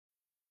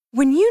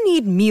When you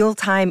need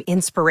mealtime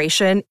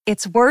inspiration,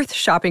 it's worth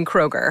shopping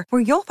Kroger,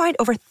 where you'll find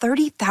over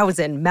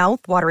 30,000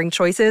 mouth-watering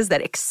choices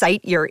that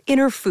excite your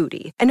inner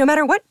foodie. And no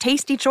matter what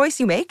tasty choice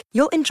you make,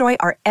 you'll enjoy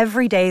our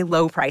everyday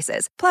low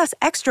prices, plus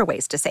extra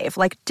ways to save,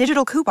 like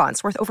digital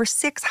coupons worth over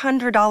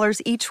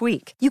 $600 each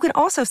week. You can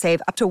also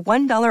save up to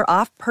 $1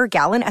 off per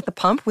gallon at the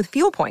pump with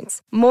fuel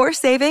points. More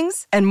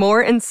savings and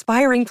more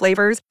inspiring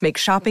flavors make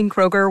shopping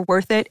Kroger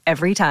worth it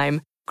every time.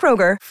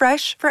 Kroger,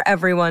 fresh for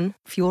everyone.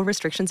 Fuel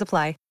restrictions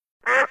apply.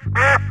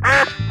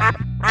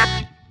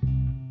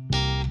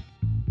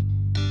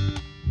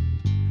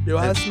 Do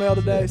I smell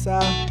today, Si?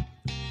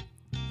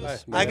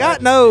 I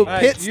got no Hey,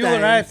 pit you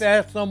would have stains. to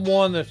ask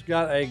someone that's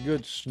got a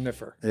good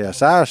sniffer. Yeah,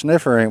 Si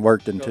Sniffer ain't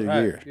worked in 2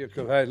 Hey, years.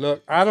 Because, hey,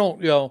 look, I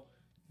don't,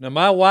 now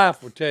my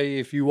wife would tell you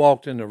if you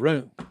walked in the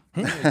room,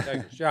 you need to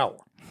take a shower.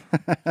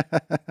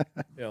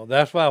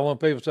 That's why when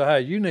people say,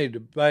 hey, you need to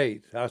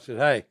bathe, I said,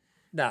 hey,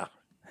 nah,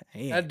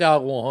 that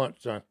dog won't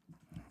hunt, son.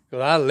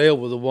 Because I live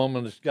with a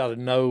woman that's got a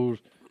nose,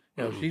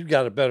 she's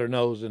got a better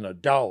nose than a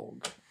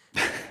dog.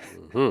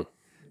 Okay.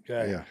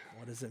 Yeah.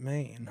 What does it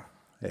mean?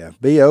 Yeah,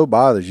 if BO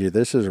bothers you,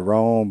 this is a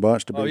wrong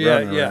bunch to be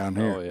running around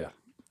here. Oh, yeah.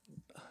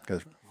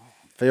 Because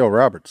Phil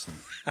Robertson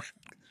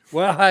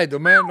Well, hey, the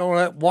man don't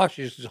have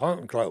washes his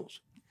hunting clothes.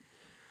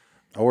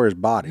 or his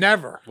body.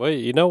 Never. Well,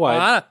 you know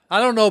why? I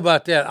don't know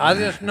about that. I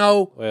just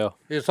know Well,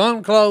 his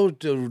hunting clothes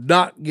do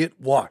not get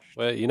washed.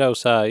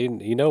 Si,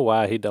 you know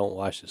why he don't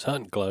wash his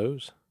hunting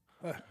clothes?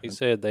 He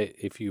said that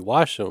if you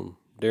wash them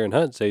during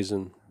hunt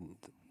season,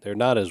 they're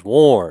not as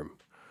warm,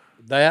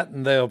 That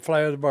and they'll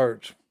flare the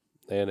birds.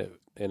 and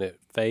it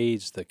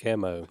fades the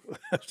camo.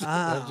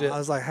 I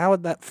was like, how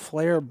would that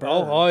flare burn?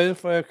 Oh, it's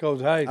flare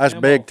because, hey. That's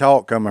come big on.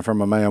 talk coming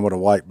from a man with a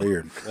white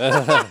beard.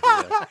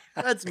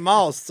 That's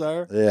moss,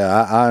 sir.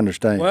 Yeah, I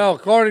understand. Well,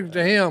 according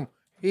to him,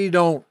 he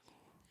don't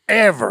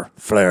ever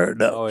flare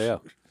it up. Oh yeah,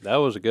 that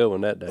was a good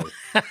one that day.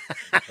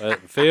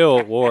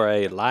 Phil wore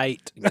a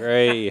light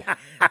gray,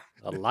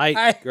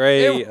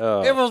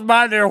 It was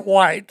by their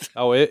white.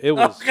 it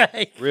was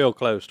Okay. real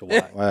close to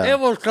white. Wow. It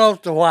was close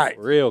to white.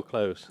 Real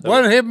close.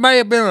 Well, it may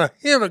have been a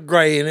hint of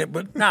gray in it,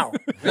 but no.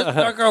 This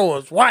sucker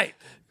was white.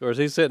 Of course,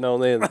 he's sitting on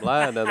the end of the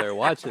blind down there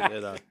watching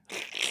it.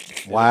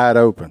 Wide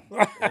open.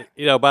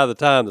 By the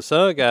time the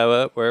sun got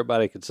up where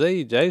everybody could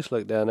see, Jace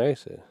looked down there and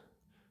said,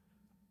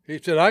 He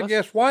said, I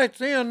guess white's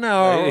in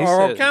now, He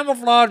or said-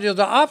 camouflage is an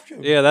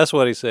option. yeah, that's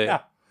what he said. Yeah.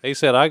 He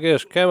said, I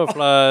guess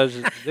camouflage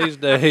these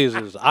days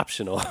is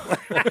optional.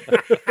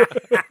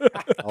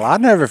 Well, I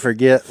never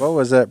forget. What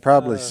was that?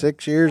 Probably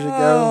 6 years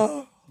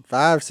ago,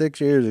 5,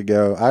 6 years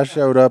ago. I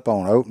showed up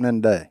on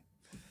opening day.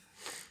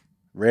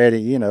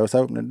 Ready, it's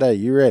opening day.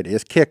 You ready?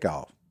 It's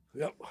kickoff.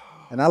 Yep.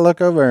 And I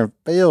look over and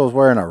Phil's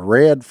wearing a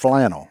red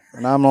flannel,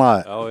 and I'm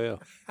like, Oh,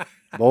 yeah.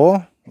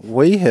 boy,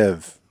 we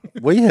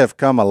have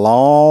come a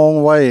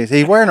long ways.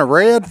 He's wearing a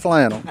red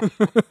flannel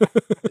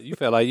You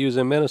felt like you was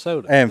in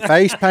Minnesota. and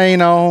face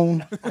paint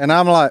on, and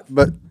I'm like,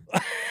 but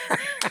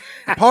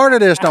part of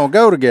this don't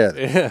go together.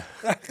 Yeah.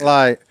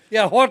 Like,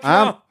 Yeah, what's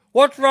wrong?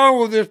 What's wrong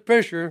with this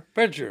picture?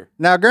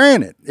 now,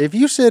 granted, if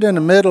you sit in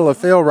the middle of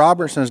Phil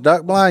Robertson's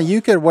duck blind,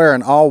 you could wear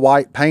an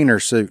all-white painter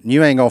suit, and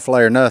you ain't gonna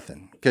flare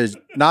nothing. Because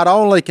not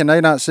only can they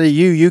not see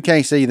you, you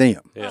can't see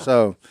them. Yeah.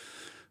 So,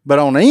 but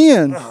on the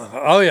end,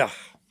 Oh, yeah.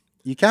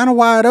 you kind of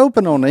wide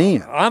open on the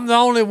end. I'm the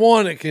only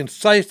one that can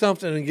say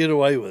something and get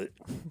away with it.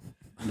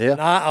 Yeah.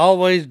 And I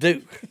always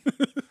do.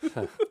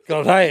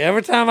 Because, hey,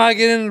 every time I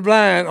get in the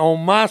blind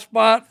on my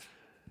spot,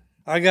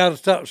 I got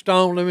a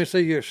stone. Let me see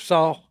your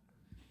saw.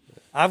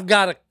 I've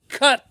got to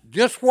cut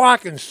just where I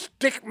can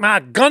stick my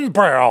gun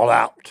barrel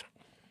out.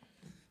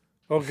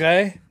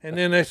 Okay? And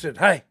then they said,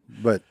 hey,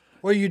 But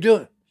what are you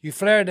doing? You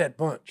flared that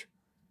bunch.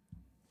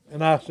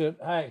 And I said,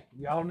 hey,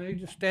 y'all need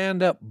to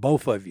stand up,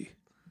 both of you.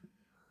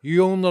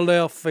 You on the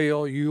left,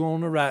 Phil. You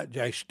on the right,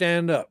 Jay.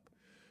 Stand up.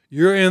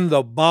 You're in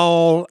the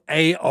ball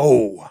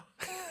AO.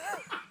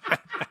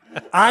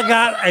 I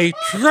got a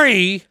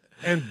tree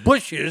and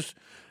bushes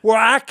where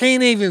I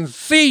can't even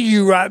see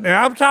you right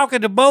now. I'm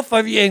talking to both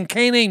of you and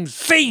can't even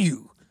see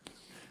you.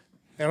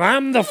 And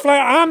I'm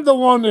the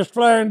one that's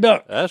flaring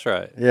duck. That's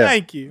right. yeah,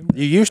 Thank you.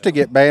 you used to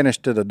get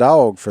banished to the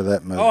dog for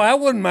that move. Oh, I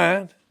wouldn't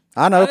mind.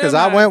 I know, because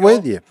I didn't went mind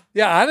with you.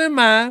 Yeah, I didn't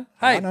mind.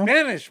 Hey, know.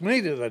 banish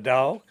me to the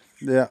dog.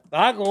 Yeah.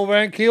 I go over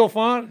there and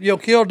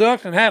kill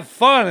ducks and have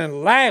fun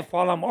and laugh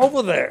while I'm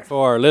over there.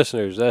 For our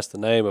listeners, that's the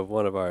name of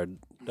one of our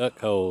duck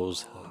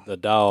holes, the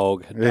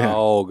dog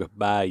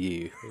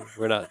Bayou.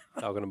 We're not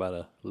talking about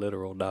a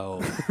literal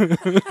dog.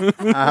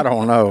 I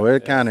don't know.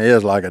 It kind of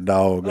is like a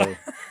dog, though.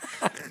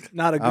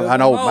 Not a good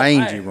An old Oh,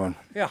 mangy hey. one.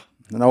 Yeah.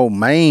 An old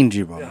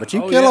mangy one. But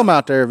you Oh, kill yeah. them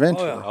out there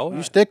eventually. Oh, yeah.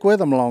 You stick with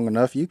them long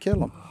enough, you kill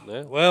them.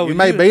 Well, You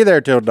may be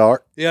there till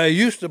dark. Yeah, it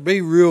used to be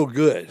real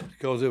good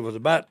because it was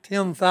about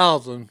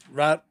 10,000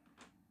 right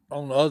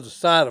on the other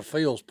side of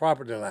Phil's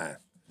property line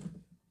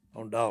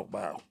on Dog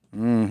Bow.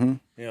 Mm-hmm.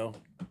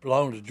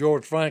 Belonged to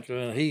George Franklin,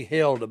 and he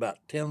held about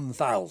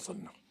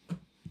 10,000.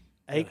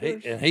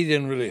 acres. And he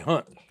didn't really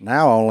hunt.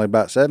 Now only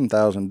about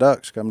 7,000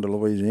 ducks come to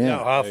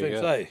Louisiana. I was going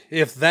to say,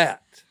 if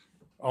that.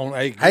 on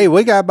a. Hey,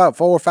 we got about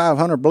 400 or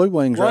 500 blue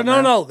wings Well, right no,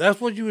 now. no, that's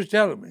what you was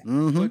telling me.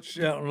 Which,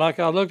 like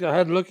I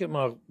had to look at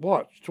my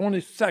watch.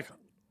 22nd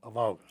of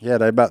August. Yeah,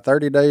 they about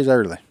 30 days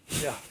early.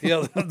 Yeah,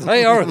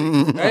 they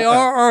early. They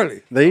are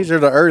early. These are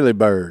the early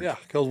birds. Yeah,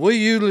 because we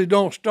usually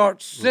don't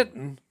start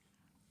sitting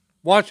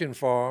watching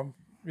for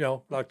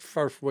them. Like the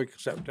first week of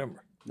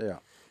September. Yeah.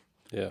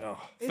 Yeah.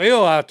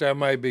 Phil out there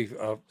may be.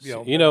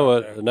 You know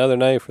what? Another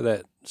name for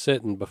that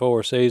sitting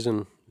before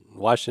season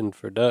watching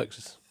for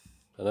ducks.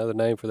 Another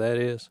name for that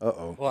is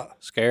Uh-oh. What?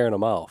 scaring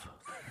them off.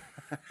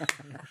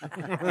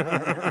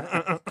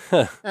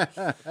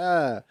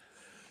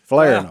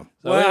 Flaring them.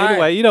 So Well,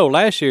 anyway,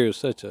 last year was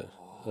such a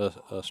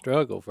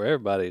struggle for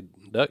everybody,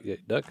 duck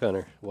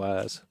hunter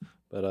wise.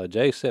 But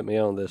Jay sent me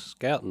on this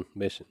scouting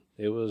mission.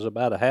 It was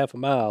about a half a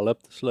mile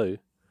up the slough,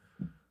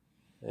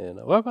 and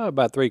probably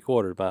about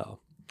 3/4 mile.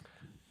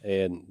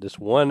 And this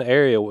one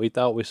area we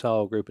thought we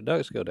saw a group of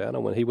ducks go down,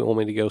 and when he wanted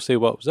me to go see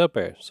what was up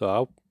there, so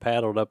I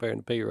paddled up there in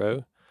the P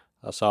row.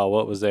 I saw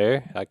what was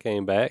there. I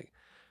came back.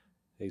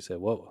 He said,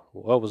 "What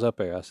was up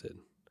there?" I said,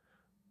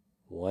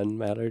 "One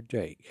mallard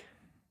drake."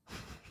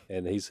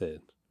 And he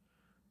said,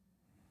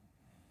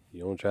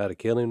 "You want to try to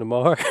kill him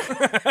tomorrow?"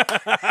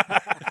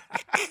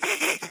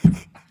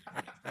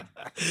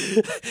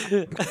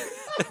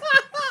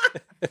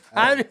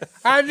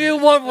 I knew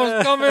what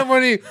was coming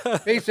when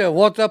he said,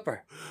 "What's up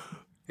there?"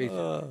 He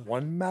said,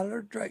 "One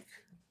mallard drake."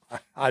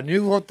 I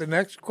knew what the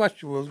next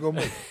question was going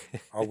to be.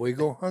 Are we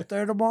going to hunt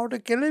there tomorrow to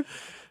kill him?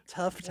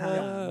 Tough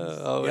times.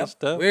 It's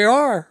tough. We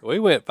are. We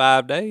went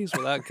 5 days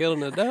without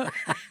killing a duck.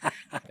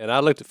 And I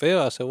looked at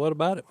Phil. I said, "What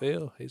about it,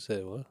 Phil?" He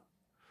said, "Well,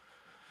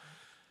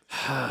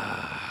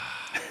 I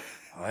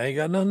ain't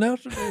got nothing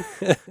else to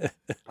do.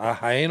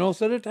 I ain't gonna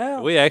sit at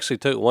town." we actually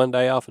took 1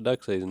 day off of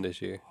duck season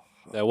this year.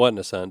 That wasn't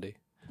a Sunday.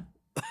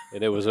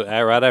 And it was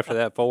right after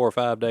that 4 or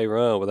 5 day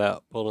run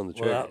without pulling the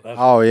trigger.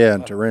 Oh, yeah,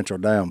 and torrential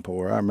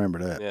downpour. I remember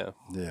that. Yeah.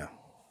 Yeah.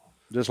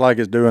 Just like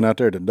it's doing out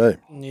there today.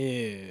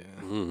 Yeah.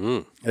 Mm-hmm.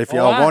 If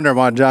y'all wondering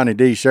why Johnny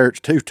D shirt's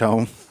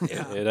two-tone.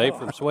 It ain't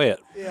from sweat.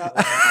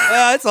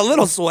 Well, it's a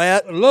little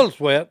sweat. A little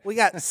sweat. We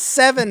got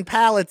 7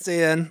 pallets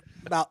in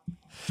about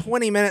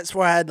 20 minutes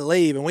before I had to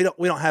leave, and we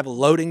don't have a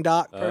loading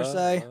dock per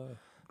se.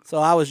 So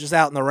I was just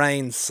out in the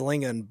rain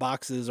slinging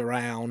boxes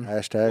around.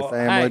 Hashtag Well,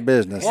 family hey,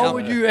 business. What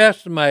would you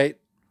estimate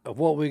of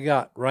what we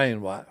got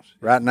rain-wise?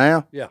 Right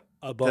now? Yeah.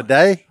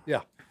 Today?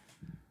 Yeah.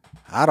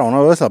 I don't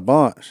know. It's a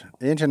bunch.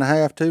 1.5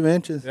 inches, 2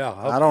 inches. Yeah,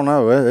 I don't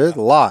know. It's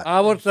a lot.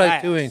 I would say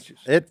Fast. 2 inches.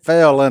 It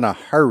fell in a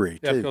hurry,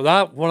 Yeah, too.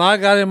 because when I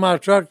got in my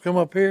truck to come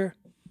up here,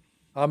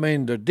 I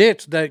mean, the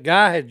ditch, that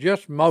guy had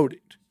just mowed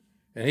it.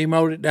 And he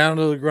mowed it down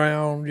to the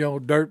ground,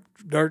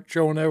 dirt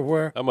showing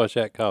everywhere. How much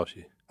that cost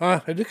you?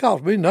 It didn't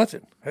cost me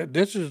nothing.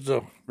 This is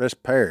the... It's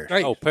Paris.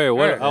 Hey, Oh, Perry,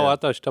 what? hey. Oh, I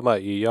thought you were talking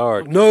about your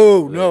yard.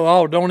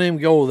 No, don't even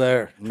go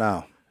there.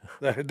 No.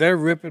 They're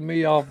ripping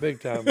me off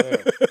big time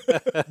there.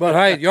 But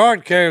hey,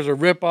 yard cares are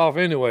rip off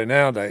anyway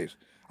nowadays.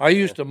 I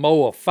used to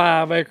mow a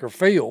 5-acre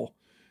field,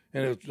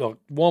 and it's a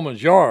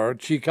woman's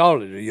yard. She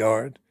called it a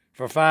yard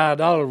for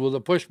 $5 with a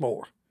push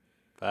mower.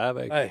 5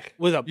 acres. Hey,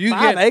 With a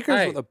 5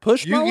 acres with a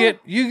push mower?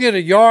 You get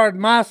a yard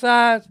my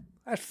size.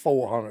 That's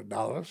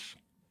 $400.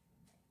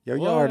 Your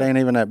yard ain't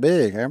even that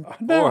big, huh?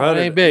 No, it 400.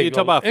 ain't big. You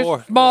talking about it's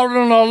four- smaller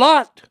than a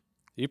lot.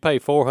 You pay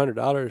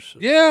 $400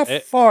 Yeah,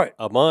 for it.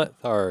 a month,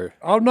 or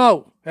Oh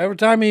no! Every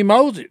time he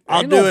mows it,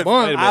 I'll ain't do no it.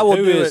 bun. Wait a I will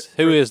Who do is- it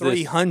Who for is this?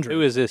 300.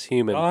 Who is this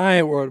human? I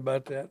ain't worried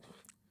about that.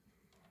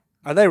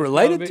 Are they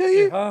related to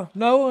you?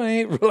 No, they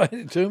ain't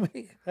related to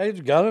me. They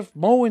just got us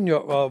mowing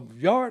your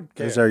yard.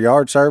 Is their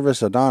yard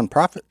service a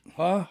non-profit?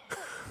 Huh?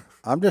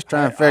 I'm just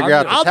trying to figure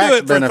out the I'll tax do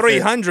it for benefit.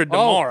 300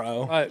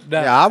 tomorrow.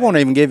 Yeah, I won't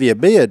even give you a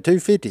bid.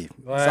 250,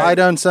 sight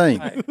unseen.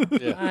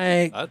 I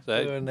ain't I'd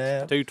say doing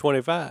that.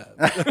 225.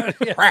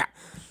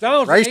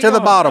 Race to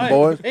the bottom,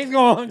 boys. He's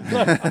going.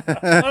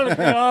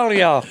 All of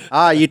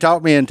y'all. You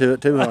talked me into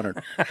it.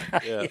 200.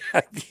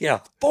 Yeah.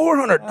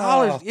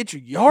 $400 to get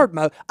your yard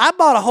mowed. I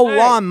bought a whole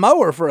lawn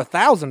mower for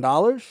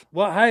 $1,000.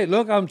 Well, hey,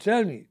 look, I'm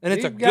telling you, And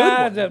it's these a good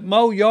guys one. that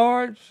mow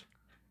yards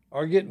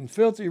are getting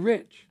filthy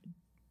rich.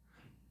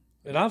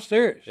 And I'm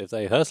serious. If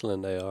they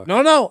hustling, they are.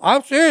 No,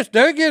 I'm serious.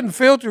 They're getting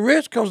filthy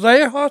rich because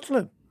they're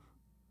hustling.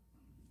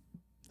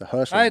 The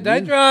hustle. Hey,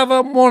 they drive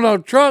up on a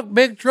truck,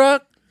 big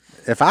truck.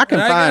 If I can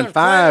and I got find a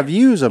 5 trailer.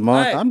 views a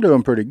month, Hey, I'm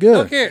doing pretty good.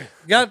 Look here,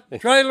 got a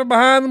trailer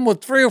behind them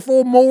with 3 or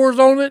 4 mowers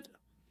on it.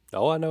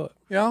 Oh, I know it.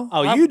 You know,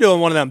 Oh, you doing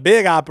one of them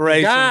big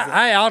operations.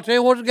 hey, I'll tell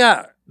you what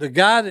the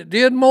guy that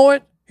did mow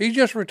it, he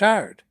just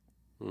retired.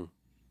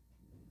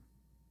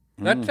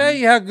 That tell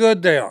you how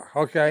good they are.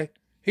 Okay,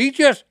 he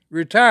just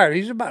retired.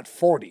 He's about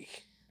 40.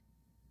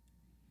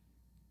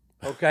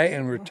 Okay,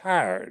 and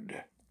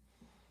retired.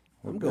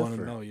 I'm going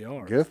to mow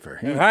yard. Good for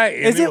And him.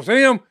 hey, and it was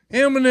him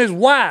and his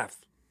wife.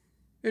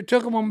 It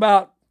took them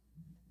about,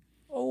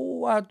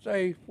 I'd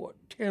say,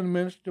 10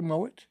 minutes to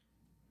mow it.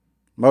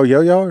 Mow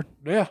your yard?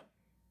 Yeah.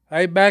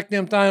 Hey, back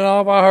them things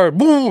off, I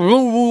heard,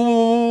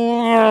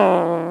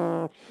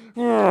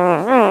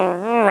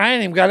 I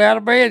ain't even got out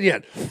of bed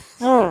yet.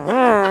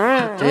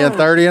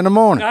 10:30 in the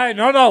morning. Hey,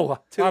 no.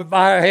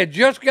 I had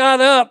just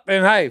got up,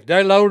 and hey,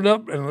 they loaded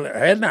up and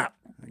heading out.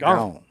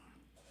 Gone.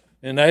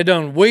 And they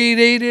done weed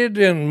eated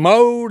and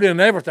mowed and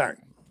everything.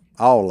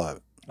 All of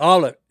it.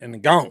 All of it,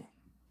 and gone.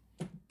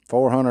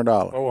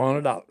 $400.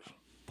 $400.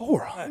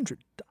 $400.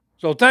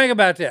 So think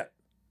about that.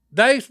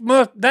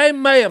 They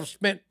may have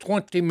spent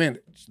 20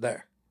 minutes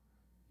there.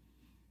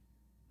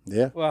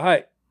 Yeah. Well,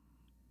 hey,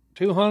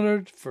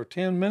 200 for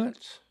 10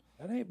 minutes?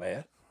 That ain't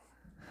bad.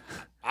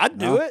 I'd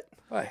do it.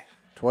 Hey.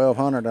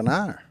 $1,200 an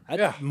hour.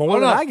 More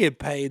than I get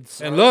paid.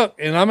 So. And look,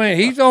 and I mean,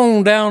 he's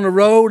on down the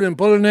road and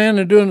pulling in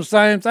and doing the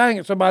same thing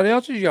at somebody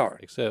else's yard.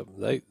 Except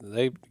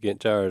they get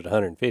charged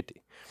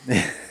 $150.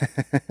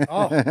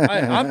 Oh,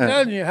 hey, I'm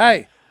telling you,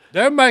 hey,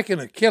 they're making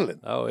a killing.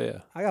 Oh yeah.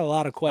 I got a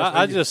lot of questions.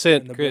 I just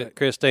sent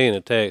Christine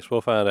a text.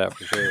 We'll find out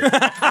for sure.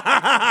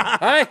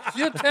 Hey,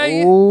 she'll tell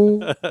you.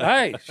 Ooh,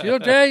 Hey, she'll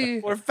tell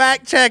you. We're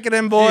fact checking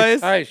them,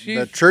 boys. Hey,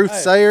 the truth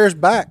sayer's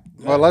back.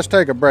 Well, let's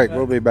take a break.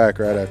 We'll be back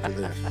right after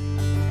this.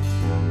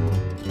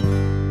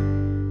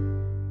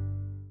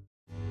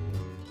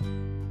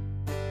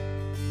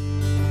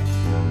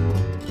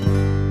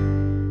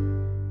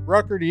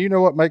 Rucker, do you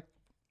know what makes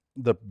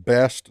the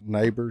best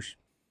neighbors?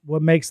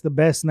 What makes the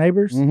best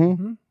neighbors?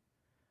 Mm-hmm.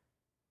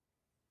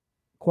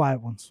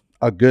 Quiet ones.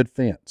 A good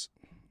fence.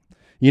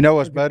 You know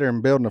what's better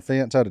than building a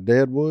fence out of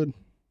dead wood?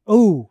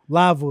 Ooh,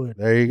 live wood.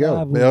 There you go.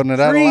 Live wood. Building it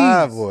out of Trees.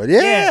 live wood.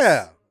 Yeah.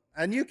 Yes.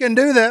 And you can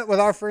do that with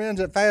our friends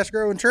at Fast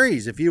Growing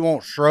Trees. If you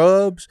want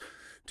shrubs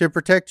to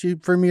protect you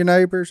from your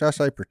neighbors, I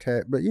say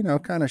protect, but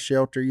kind of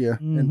shelter you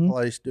in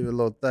place, do a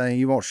little thing.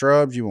 You want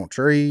shrubs, you want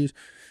trees,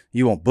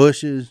 you want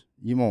bushes,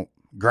 you want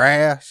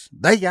grass.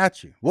 They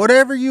got you.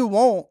 Whatever you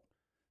want,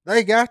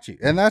 they got you.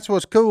 And that's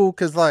what's cool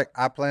because, like,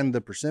 I planted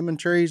the persimmon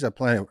trees. I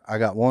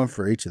got one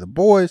for each of the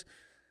boys.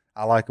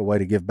 I like a way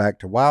to give back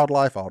to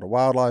wildlife. All the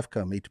wildlife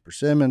come eat the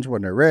persimmons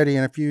when they're ready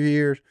in a few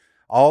years.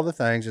 All the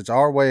things. It's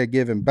our way of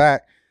giving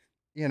back,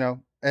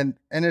 and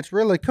it's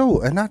really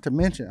cool. And not to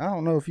mention, I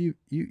don't know if you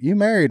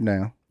married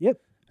now.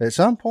 Yep. At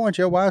some point,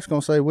 your wife's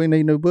going to say, we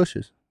need new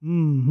bushes.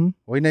 Mm-hmm.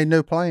 We need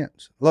new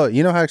plants. Look,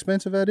 you know how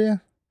expensive that is?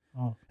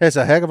 Oh. It's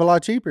a heck of a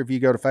lot cheaper if you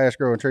go to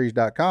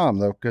fastgrowingtrees.com,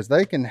 though, because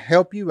they can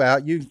help you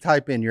out. You can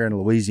type in you're in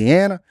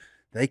Louisiana.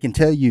 They can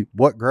tell you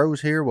what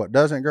grows here, what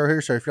doesn't grow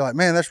here. So if you're like,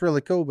 man, that's really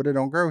cool, but it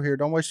don't grow here,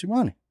 don't waste your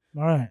money.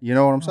 All right. You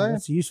know what I'm saying?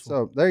 That's useful.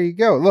 So there you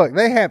go. Look,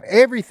 they have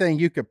everything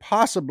you could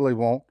possibly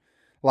want,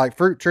 like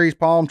fruit trees,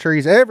 palm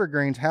trees,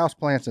 evergreens,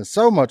 houseplants, and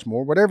so much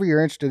more. Whatever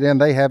you're interested in,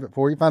 they have it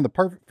for you. Find the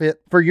perfect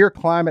fit for your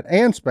climate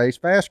and space.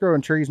 Fast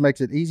Growing Trees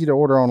makes it easy to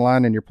order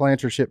online, and your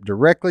plants are shipped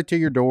directly to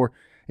your door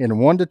in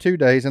 1 to 2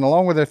 days. And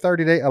along with their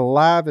 30-day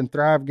Alive and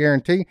Thrive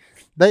guarantee,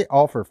 they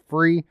offer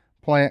free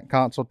plant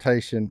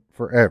consultation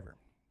forever.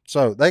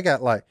 So they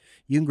got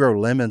you can grow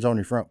lemons on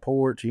your front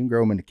porch. You can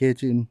grow them in the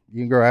kitchen.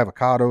 You can grow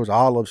avocados,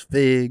 olives,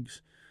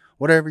 figs,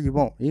 whatever you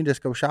want. You can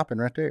just go shopping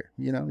right there.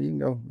 You can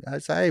go, I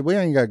say, hey, we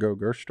ain't got to go to the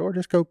grocery store.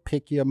 Just go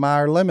pick you a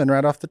Meyer lemon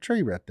right off the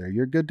tree right there.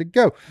 You're good to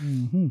go.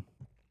 Mm-hmm.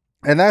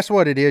 And that's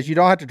what it is. You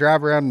don't have to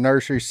drive around the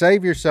nursery.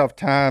 Save yourself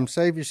time.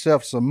 Save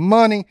yourself some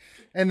money.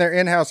 And their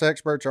in-house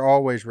experts are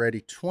always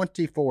ready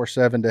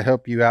 24/7 to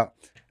help you out.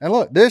 And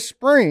look, this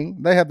spring,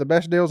 they have the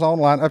best deals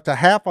online, up to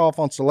half off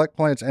on select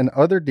plants and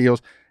other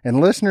deals. And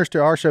listeners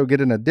to our show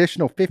get an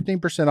additional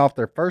 15% off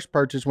their first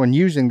purchase when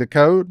using the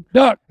code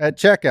Duck at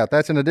checkout.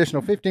 That's an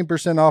additional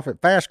 15% off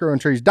at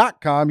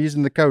fastgrowingtrees.com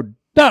using the code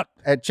Duck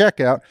at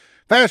checkout.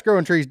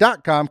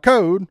 Fastgrowingtrees.com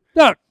code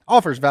Duck.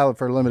 Offers valid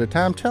for a limited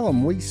time. Tell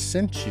them we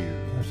sent you.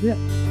 That's it.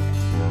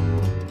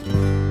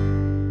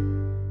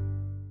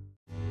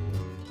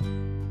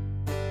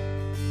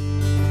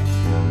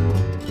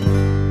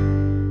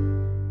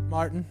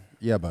 Martin,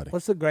 Yeah, buddy.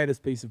 what's the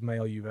greatest piece of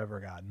mail you've ever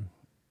gotten?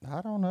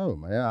 I don't know,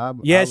 man.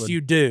 Yes, you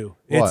do.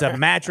 It's What? a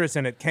mattress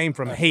and it came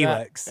from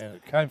Helix. And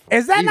it came from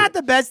Is that not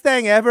the best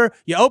thing ever?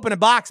 You open a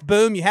box,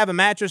 boom, you have a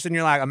mattress, and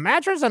you're like, a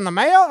mattress in the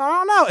mail? I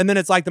don't know. And then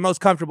it's like the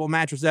most comfortable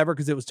mattress ever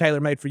because it was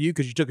tailor made for you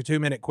because you took a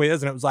 2-minute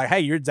quiz and it was like,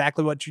 hey, you're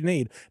exactly what you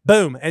need.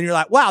 Boom. And you're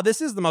like, wow,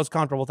 this is the most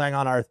comfortable thing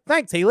on earth.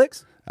 Thanks,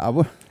 Helix. I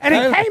will And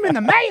it came in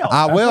the mail.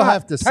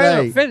 have to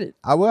Tailor say, fitted.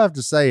 I will have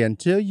to say,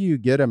 until you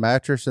get a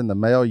mattress in the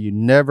mail, you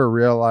never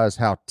realize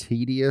how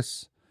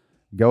tedious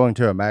going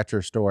to a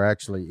mattress store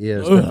actually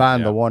is to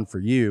find the one for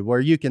you, where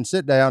you can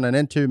sit down and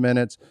in 2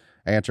 minutes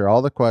answer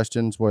all the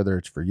questions, whether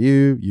it's for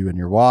you and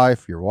your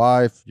wife,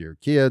 your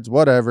kids,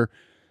 whatever.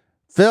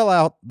 Fill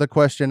out the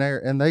questionnaire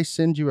and they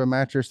send you a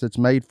mattress that's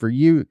made for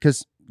you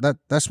because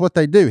that's what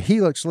they do.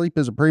 Helix Sleep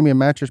is a premium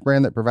mattress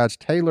brand that provides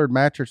tailored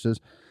mattresses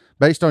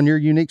based on your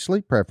unique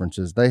sleep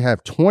preferences. They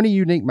have 20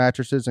 unique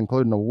mattresses,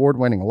 including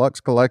award-winning Luxe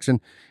Collection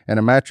and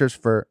a mattress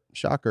for,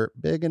 shocker,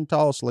 big and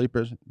tall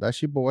sleepers.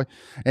 That's your boy.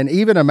 And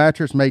even a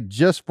mattress made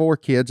just for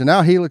kids. And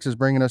now Helix is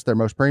bringing us their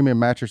most premium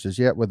mattresses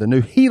yet with the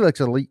new Helix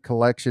Elite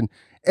Collection.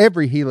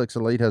 Every Helix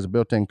Elite has a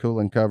built-in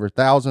cooling cover,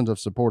 thousands of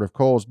supportive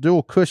coils,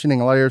 dual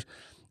cushioning layers,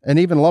 and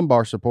even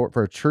lumbar support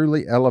for a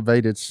truly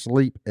elevated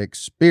sleep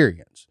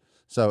experience.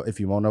 So if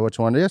you want to know which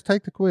one it is,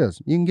 take the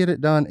quiz. You can get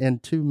it done in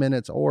 2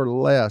 minutes or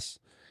less.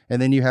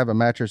 and then you have a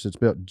mattress that's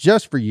built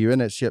just for you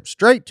and it's shipped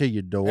straight to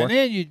your door. And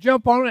then you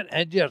jump on it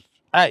and just,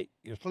 hey,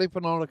 you're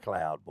sleeping on a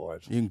cloud,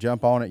 boys. You can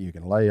jump on it. You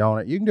can lay on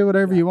it. You can do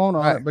whatever you want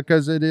on it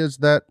because it is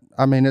that,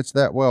 I mean, it's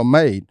that well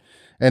made.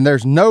 And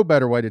there's no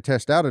better way to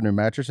test out a new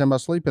mattress than by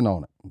sleeping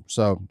on it.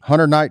 So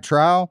 100-night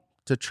trial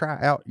to try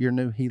out your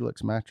new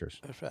Helix mattress.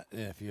 That's right.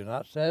 And if you're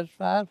not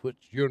satisfied, which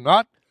you're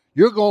not,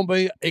 you're going to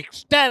be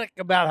ecstatic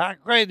about how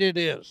great it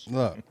is.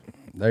 Look,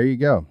 there you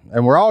go.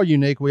 And we're all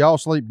unique. We all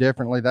sleep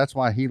differently. That's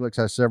why Helix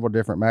has several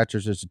different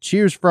mattresses to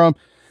choose from.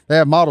 They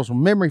have models with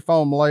memory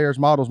foam layers,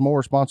 models more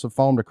responsive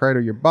foam to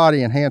cradle your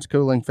body, enhanced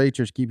cooling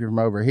features keep you from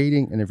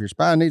overheating. And if your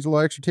spine needs a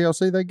little extra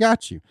TLC, they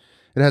got you.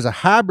 It has a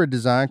hybrid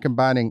design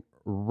combining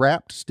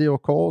wrapped steel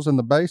coils in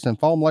the base and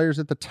foam layers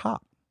at the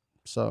top.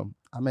 So,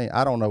 I mean,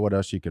 I don't know what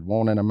else you could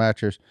want in a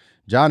mattress.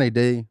 Johnny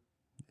D,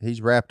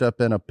 he's wrapped up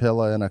in a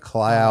pillow in a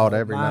cloud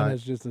every Mine night.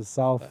 is just a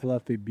soft,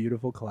 fluffy,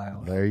 beautiful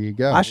cloud. There you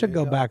go. I should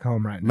go back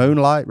home right now.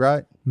 Moonlight,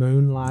 right?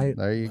 Moonlight.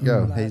 There you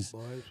go.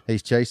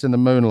 He's chasing the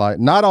moonlight.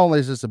 Not only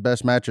is this the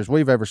best mattress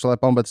we've ever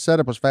slept on, but the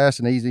setup was fast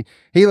and easy.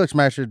 Helix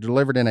mattress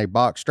delivered in a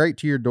box straight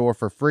to your door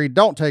for free.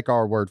 Don't take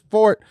our word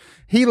for it.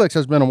 Helix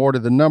has been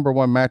awarded the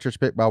 #1 mattress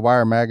pick by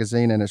Wire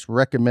Magazine, and it's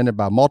recommended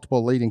by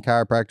multiple leading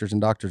chiropractors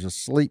and doctors of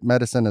sleep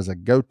medicine as a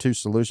go-to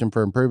solution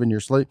for improving your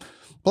sleep.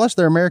 Plus,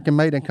 they're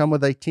American-made and come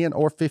with a 10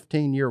 or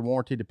 15-year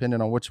warranty,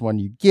 depending on which one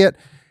you get.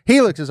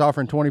 Helix is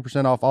offering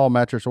 20% off all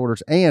mattress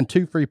orders and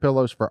 2 free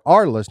pillows for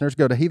our listeners.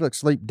 Go to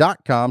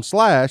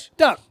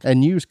helixsleep.com/duck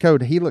and use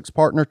code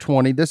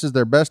HelixPartner20. This is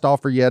their best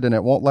offer yet, and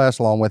it won't last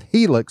long. With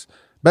Helix,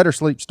 better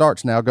sleep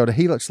starts now. Go to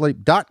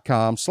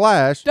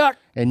helixsleep.com/duck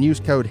and use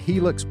code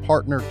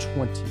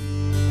HelixPartner20.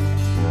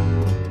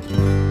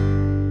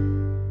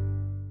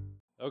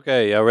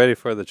 Okay, y'all ready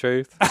for the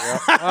truth?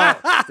 Yep.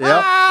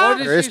 What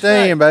did she Christine,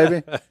 say?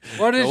 baby.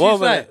 What did she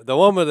say? The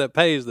woman that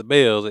pays the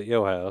bills at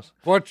your house.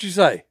 What'd you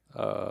say?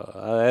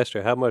 I asked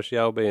her how much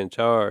y'all being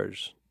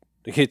charged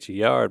to get your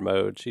yard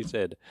mowed. She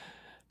said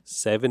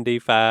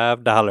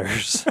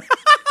 $75.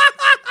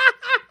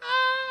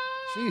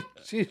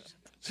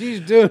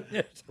 She's doing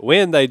this.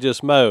 When they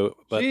just mow,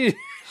 but She's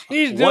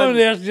doing One-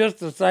 this just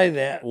to say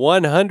that.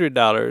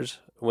 $100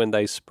 when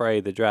they spray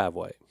the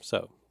driveway.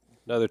 So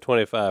another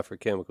 $25 for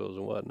chemicals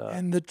and whatnot.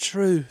 And the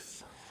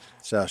truth.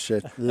 Shall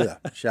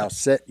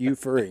set you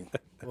free.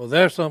 Well,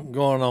 there's something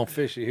going on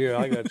fishy here.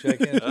 I got to check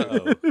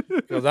into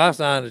because I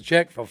signed a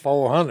check for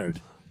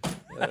 $400.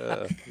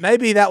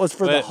 Maybe that was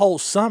for the Well, whole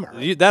summer.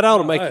 That ought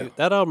to make you.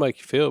 That ought to make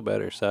you feel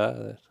better, Si.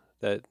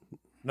 That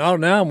No,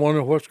 now I'm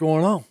wondering what's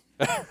going on.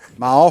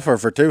 My offer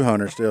for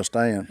 200 still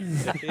stands.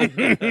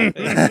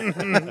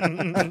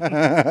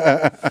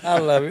 I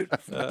love it.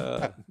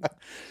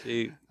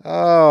 she,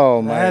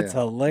 Oh, man. That's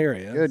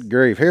hilarious. Good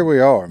grief. Here we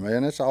are,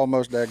 man. It's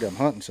almost daggum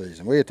hunting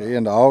season. We at the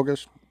end of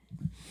August.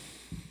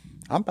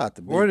 I'm about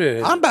to be Where did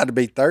it- I'm about to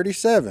be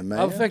 37, man.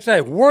 I was fixing to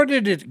say, where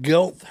did it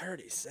go?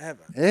 37.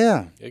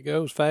 Yeah. it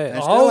goes fast.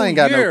 I still ain't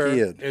got no year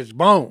kid. It's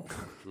bone.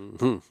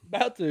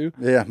 About to.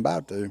 Yeah,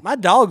 about to. My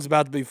dog's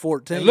about to be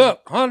 14. And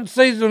look, hunting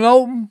season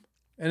open,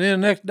 and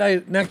then next day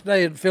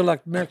it feel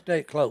like the next day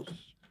it closes.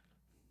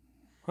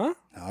 No,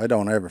 it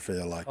don't ever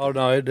feel like Oh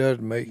no, it does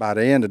me. by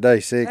the end of day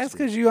 60. That's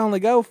because you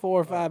only go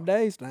 4 or 5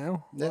 days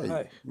now. Yeah,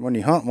 Hey. when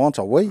you hunt once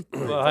a week, it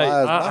Well, hey,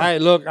 flies by. hey,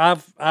 look,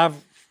 I've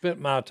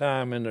spent my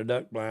time in the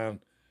duck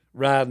blind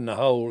riding the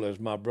hole, as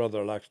my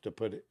brother likes to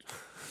put it.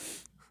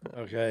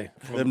 Okay.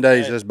 Them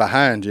days is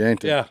behind you,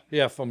 ain't they?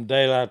 Yeah, from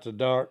daylight to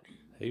dark.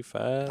 He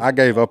fine. I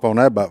gave up on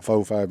that about 4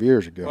 or 5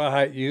 years ago. Well,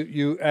 hey,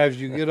 you as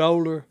you get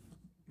older,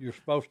 you're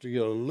supposed to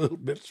get a little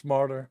bit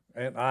smarter,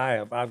 and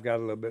I've got a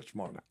little bit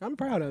smarter. I'm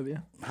proud of you.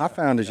 I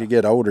found as you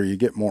get older, you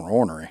get more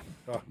ornery.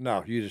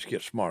 No, you just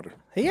get smarter.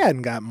 He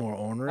hadn't got more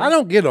ornery. I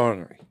don't get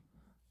ornery.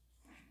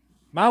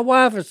 My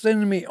wife is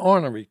sending me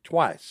ornery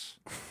twice.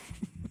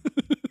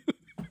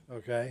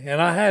 Okay,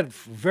 and I had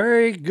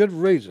very good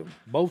reason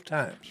both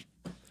times.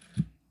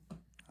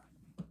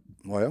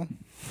 Well,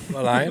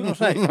 Well, I ain't gonna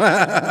say.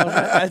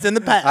 That's in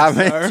the past,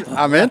 sir.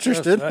 I'm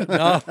interested.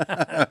 No,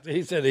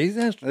 he said he's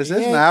interested. This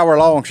is an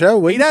hour-long show.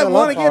 We He can doesn't fill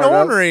want up to get part of it.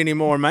 ornery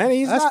anymore, man.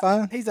 He's That's not,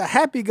 fine. He's a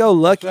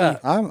happy-go-lucky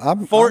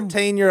I'm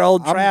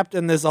 14-year-old trapped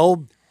in this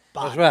old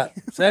That's right.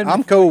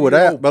 I'm cool with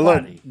that. 74-year-old But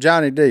look, body.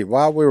 Johnny D,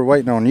 while we were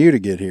waiting on you to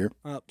get here,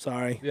 Oh,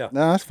 sorry. Yeah.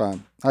 no, that's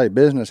fine. Hey,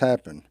 business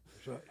happened.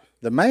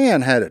 The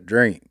man had a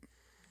dream.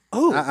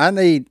 Oh, I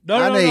need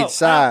No.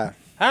 Si.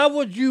 How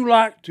would you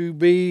like to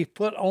be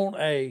put on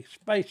a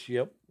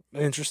spaceship,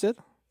 interested?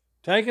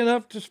 taken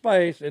up to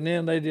space, and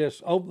then they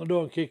just open the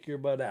door and kick your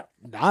butt out,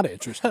 Not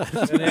interested.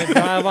 and then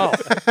drive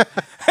off,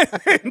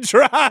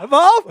 Drive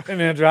off? and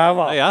then drive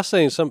off? Hey, I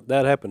seen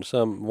that happen to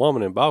some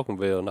woman in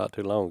Balkanville not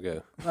too long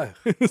ago.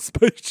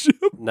 Spaceship?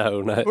 No.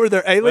 Were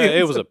there Well,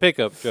 aliens? it was a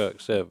pickup truck,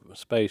 instead of a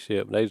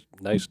spaceship.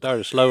 They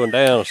started slowing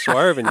down,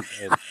 swerving,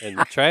 and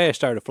the trash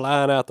started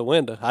flying out the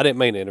window. I didn't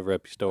mean to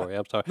interrupt your story.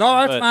 I'm sorry.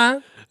 No, that's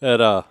fine.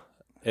 But,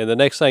 and the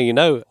next thing you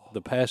know, the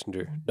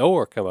passenger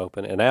door come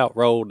open, and out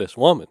rolled this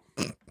woman,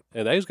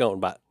 and they was going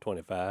about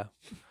 25.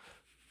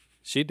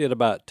 She did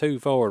about 2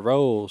 forward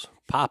rolls,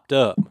 popped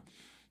up,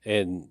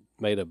 and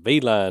made a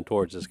beeline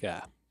towards the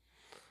sky.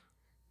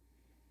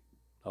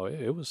 Oh,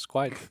 it was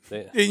quite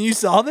And you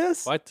saw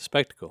this? the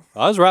spectacle.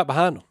 I was right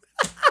behind them.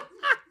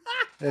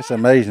 It's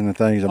amazing the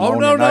things Oh, ammonia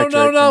no,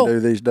 nitrate no. can do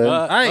these days.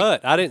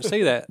 But I didn't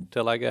see that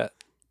until I got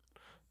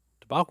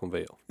to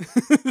Balkanville.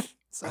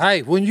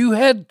 Hey, when you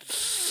head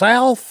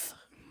south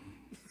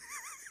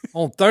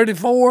on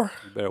 34,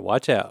 You better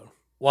watch out.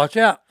 watch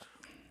out.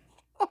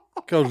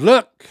 Because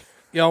look,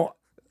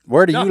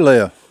 Where do you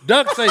live?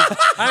 duck season.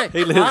 Hey,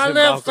 lives I in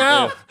live Balkanville.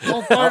 south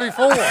on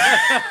 34.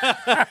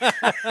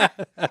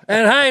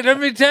 And hey, let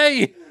me tell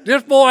you,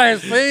 this boy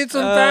has seen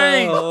some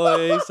things. Oh,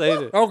 he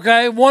seen it.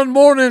 Okay, one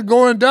morning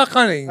going duck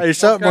hunting. Hey,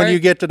 something when okay? you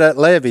get to that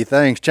levee,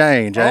 things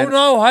change. Oh, ain't it?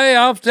 no, hey,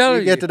 I'm telling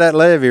You get to that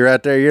levee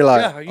right there, you're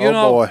like, Yeah,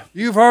 oh boy.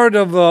 you've heard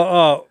of.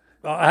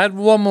 I had a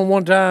woman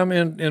one time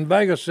in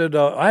Vegas said,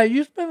 "Hey,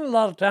 you spend a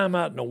lot of time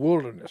out in the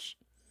wilderness."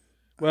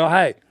 Well,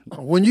 hey,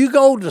 when you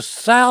go to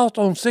south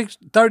on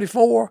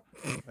 634,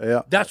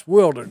 Yeah. that's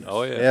wilderness.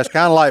 Oh, yeah. Yeah, it's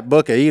kind of like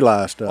Book of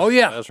Eli stuff. Oh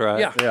yeah, That's right.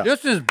 Yeah, Yeah.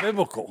 this is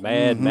biblical.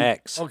 Mad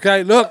Max.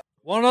 Okay, look,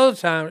 one other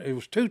time, it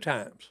was 2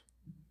 times.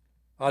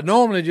 I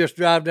normally just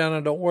drive down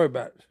and don't worry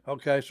about it.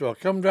 Okay, so I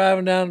come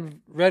driving down the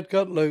Red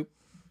Cut Loop,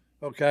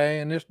 okay,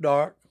 and it's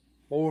dark,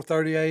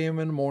 4:30 a.m.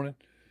 in the morning,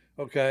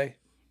 okay.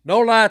 No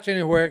lights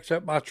anywhere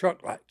except my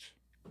truck lights.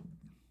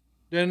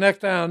 Then next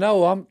thing I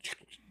know, I'm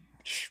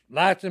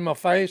lights in my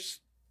face.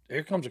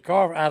 Here comes a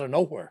car out of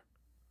nowhere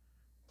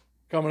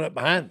coming up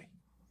behind me.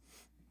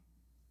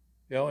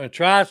 And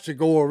tries to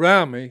go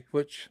around me,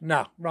 which,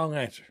 no, wrong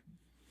answer.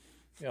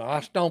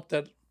 I stomped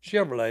that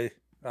Chevrolet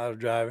I was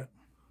driving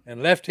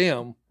and left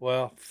him.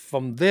 Well,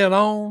 from then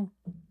on,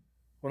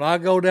 when I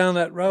go down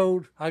that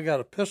road, I got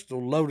a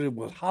pistol loaded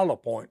with hollow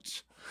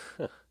points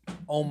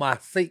on my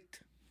seat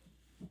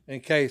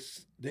in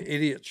case the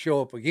idiots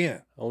show up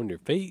again. On your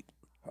feet?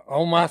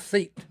 On my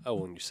seat.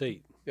 Oh, on your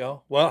seat.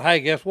 Well,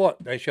 hey, guess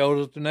what? They showed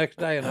us the next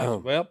day, and I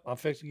said, well, I'm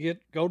fixing to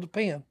go to the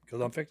pen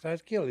because I'm fixing to have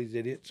to kill these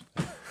idiots.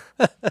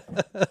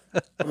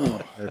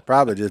 It's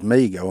probably just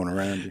me going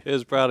around you. It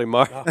was probably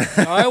Mark. No,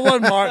 it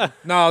wasn't Martin.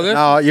 No, this.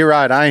 No, you're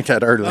right. I ain't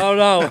that early. No,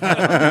 no,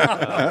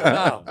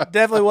 no,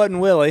 Definitely wasn't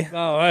Willie.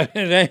 no, it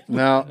ain't.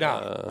 No,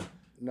 No.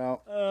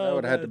 no. That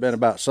would have had to been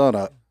about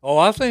sunup. Oh,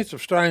 I've seen some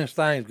strange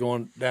things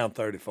going down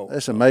 34.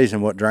 It's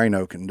amazing what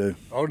Drano can do.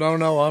 Oh,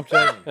 no, I'm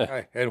telling you.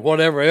 Hey, and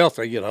whatever else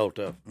they get hold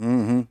of.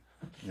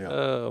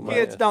 Oh, man.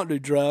 Kids don't do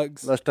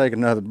drugs. Let's take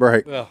another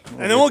break. Well,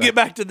 And then we'll get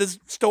back to this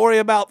story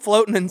about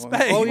floating in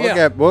space. Oh,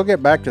 yeah. We'll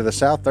get back to the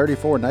South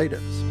 34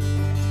 natives.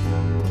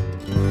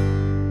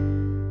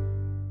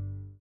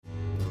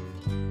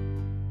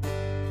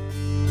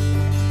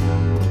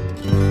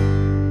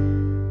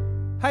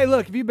 Hey,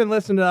 look, if you've been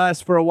listening to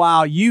us for a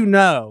while, you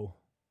know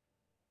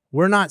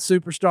we're not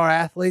superstar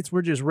athletes.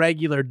 We're just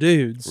regular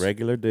dudes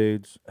Regular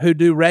dudes. who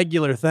do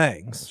regular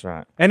things. That's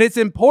right. And it's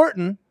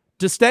important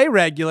to stay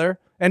regular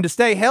and to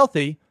stay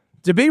healthy,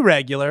 to be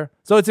regular.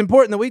 So it's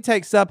important that we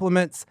take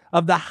supplements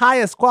of the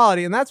highest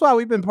quality. And that's why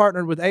we've been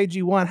partnered with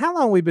AG1. How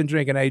long have we been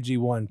drinking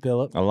AG1,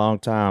 Philip? A long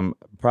time,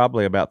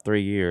 probably about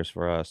 3 years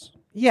for us.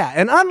 Yeah,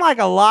 and unlike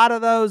a lot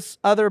of those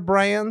other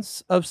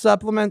brands of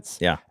supplements,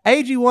 Yeah.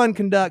 AG1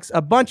 conducts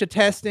a bunch of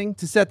testing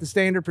to set the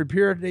standard for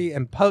purity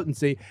and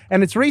potency,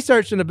 and it's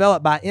researched and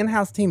developed by an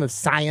in-house team of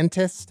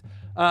scientists,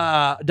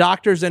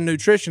 doctors, and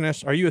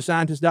nutritionists. Are you a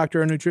scientist,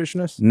 doctor, or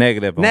nutritionist?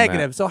 Negative on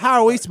Negative. So how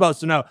are we supposed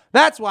to know?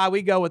 That's why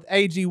we go with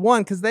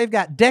AG1, because they've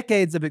got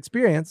decades of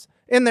experience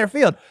in their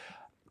field.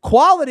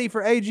 Quality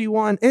for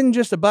AG1 isn't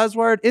just a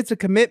buzzword. It's a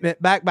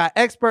commitment backed by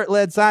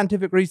expert-led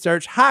scientific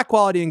research,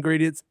 high-quality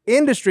ingredients,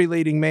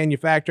 industry-leading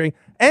manufacturing,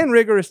 and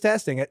rigorous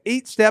testing. At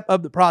each step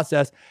of the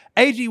process,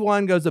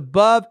 AG1 goes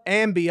above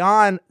and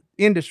beyond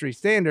industry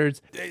standards.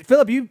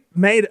 Philip, you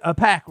made a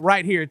pack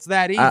right here. It's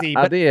that easy.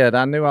 I did.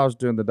 I knew I was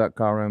doing the duck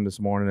call room this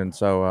morning, and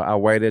so I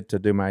waited to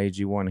do my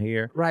AG1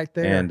 here. Right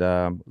there.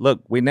 And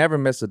look, we never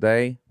miss a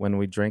day when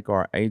we drink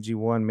our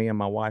AG1, me and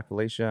my wife,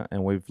 Alicia,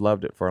 and we've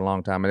loved it for a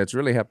long time, and it's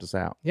really helped us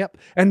out. Yep.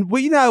 And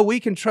we know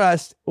we can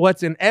trust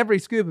what's in every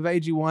scoop of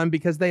AG1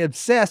 because they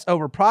obsess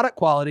over product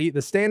quality,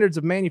 the standards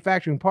of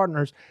manufacturing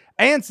partners,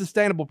 and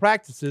sustainable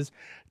practices.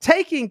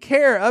 Taking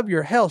care of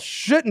your health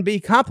shouldn't be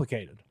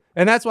complicated.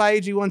 And that's why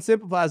AG1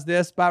 simplifies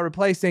this by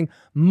replacing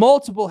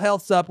multiple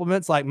health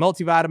supplements like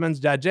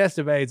multivitamins,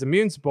 digestive aids,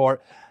 immune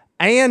support,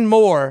 and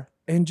more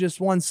in just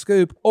one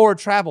scoop or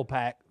travel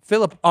pack.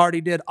 Philip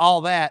already did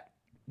all that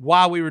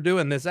while we were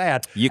doing this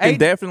ad. You can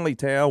definitely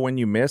tell when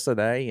you miss a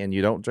day and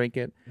you don't drink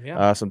it.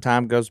 Yeah. Some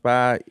time goes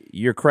by,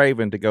 you're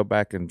craving to go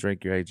back and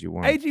drink your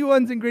AG1.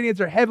 AG1's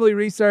ingredients are heavily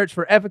researched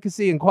for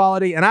efficacy and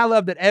quality, and I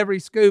love that every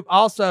scoop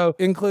also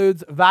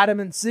includes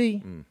vitamin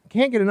C.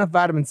 Can't get enough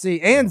vitamin C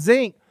and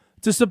zinc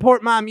to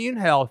support my immune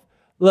health.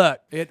 Look,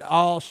 it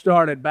all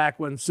started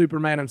back when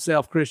Superman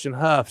himself, Christian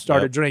Huff,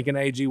 started drinking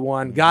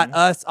AG1, got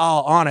us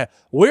all on it.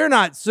 We're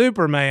not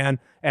Superman,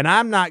 and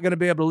I'm not going to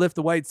be able to lift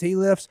the weights he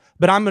lifts,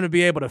 but I'm going to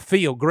be able to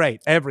feel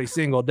great every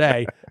single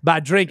day by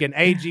drinking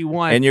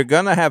AG1. And you're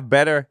going to have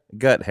better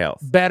gut health.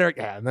 Better,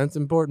 yeah, that's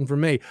important for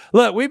me.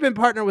 Look, we've been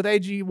partnered with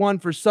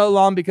AG1 for so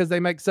long because they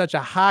make such a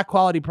high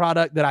quality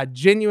product that I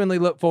genuinely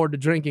look forward to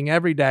drinking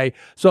every day.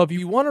 So if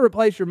you want to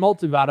replace your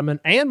multivitamin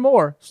and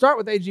more, start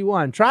with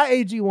AG1. Try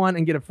AG1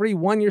 and get a free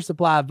 1-year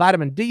supply of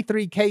vitamin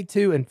D3,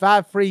 K2, and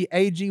 5 free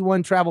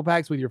AG1 travel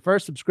packs with your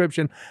first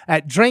subscription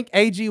at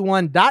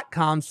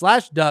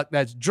drinkag1.com/duck.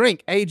 That's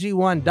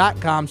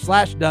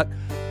drinkag1.com/duck.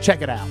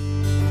 Check it out.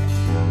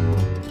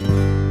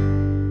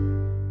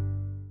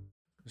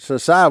 So,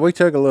 Si, we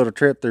took a little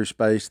trip through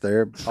space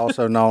there,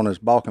 also known as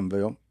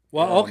Balkanville,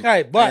 Well,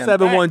 okay, but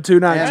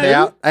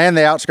 71292. and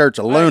the outskirts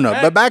of Luna.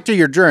 hey. But back to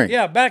your drink.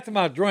 yeah, back to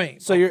my drink.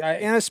 So you're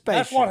okay? in a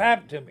spaceship. That's what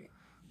happened to me.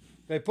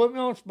 They put me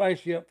on a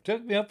spaceship,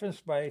 took me up in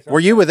space. Were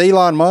you with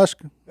Elon Musk?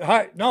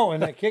 No,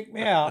 and they kicked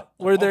me out.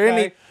 Were there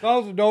any-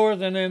 Close the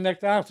doors, and then next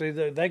time I see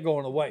they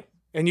going away.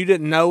 And you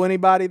didn't know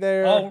anybody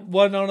there? Oh,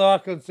 well, no, I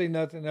couldn't see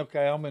nothing.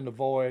 Okay, I'm in the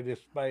void, this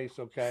space.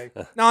 Okay,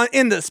 No,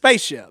 in the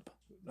spaceship.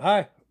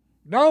 hi.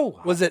 No,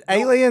 Was it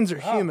aliens or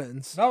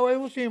humans? no, it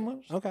was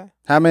humans. Okay.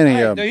 How many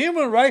Hey, of the them?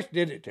 human race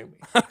did it to me.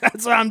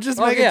 That's why I'm just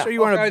making sure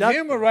you weren't The abducted.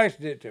 human race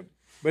did it to me.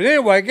 But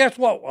anyway, guess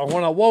what?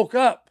 When I woke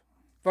up,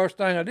 first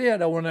thing I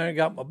did, I went there and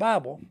got my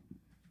Bible,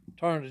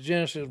 turned to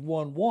Genesis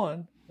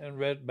 1:1, and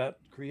read about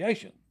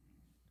creation.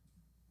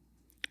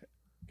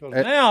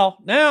 Because now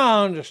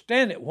I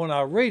understand it when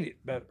I read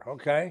it better,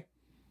 okay?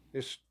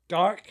 It's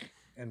dark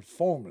and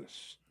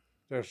formless.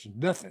 There's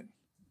nothing.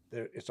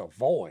 It's a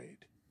void.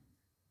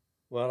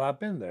 Well, I've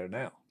been there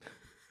now.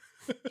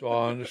 So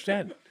I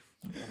understand it.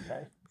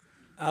 Okay.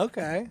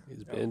 Okay.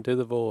 He's been to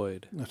the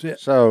void. That's it.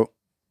 So,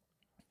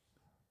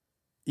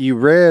 you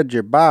read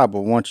your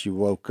Bible once you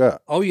woke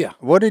up. Oh, yeah.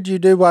 What did you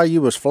do while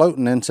you was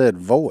floating and said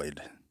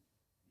void?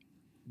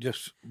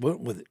 Just went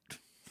with it.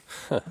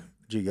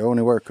 Did you go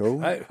anywhere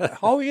cool?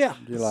 Oh, yeah.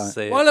 You like,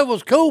 Said- Well, it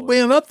was cool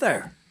being up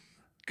there.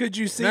 Could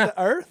you see Nah.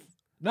 the Earth?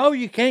 No,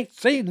 you can't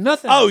see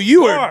nothing. Oh, It's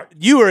you dark.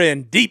 were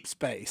in deep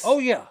space. Oh,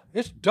 yeah.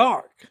 It's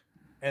dark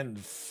and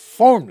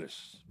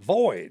formless,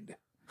 void.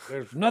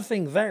 There's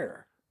nothing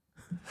there.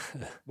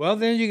 Well,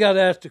 then you got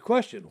to ask the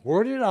question,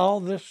 where did all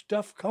this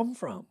stuff come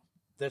from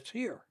that's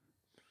here?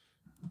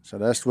 so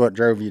that's what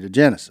drove you to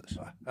Genesis.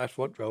 That's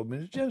what drove me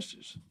to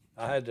Genesis.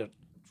 I had to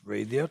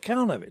read the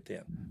account of it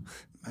then.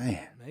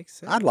 Man, Makes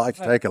sense. I'd like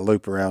to take a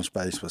loop around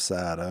space with Si,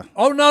 though.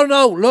 Oh,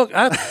 no. Look,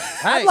 I'd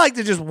hey, like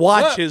to just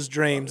watch Look, his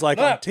dreams like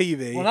on look,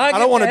 TV. when I I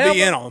don't get want to to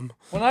be in heaven- them.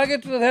 when I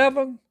get to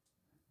heaven,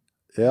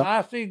 Yeah.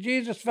 I see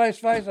Jesus face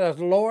to face as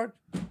the Lord,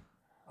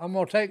 I'm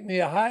going to take me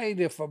a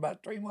hiatus for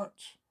about 3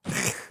 months.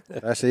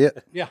 That's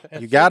it. Yeah.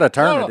 You got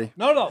eternity.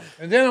 No.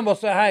 And then I'm going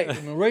to say, hey,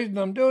 and the reason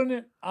I'm doing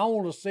it, I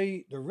want to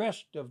see the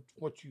rest of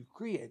what you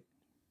created.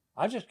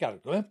 I just got a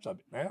glimpse of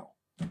it now.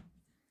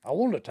 I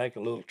want to take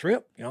a little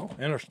trip,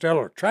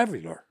 interstellar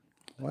traveler.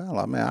 Well,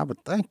 I mean, I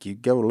would think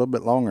you'd go a little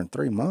bit longer than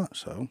 3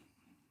 months. So,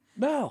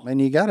 No. I mean,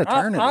 you got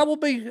eternity. I will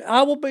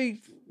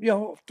be,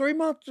 3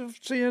 months of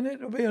seeing it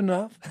will be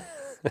enough.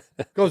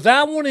 Because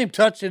I won't even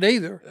touch it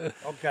either.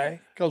 Okay.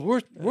 Because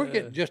we're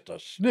getting just a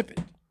snippet.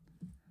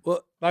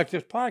 Well, like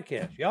this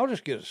podcast. Y'all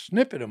just get a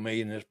snippet of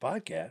me in this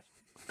podcast.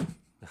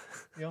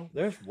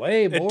 There's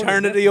way more. than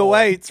Eternity this boy.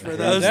 awaits for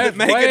those There's that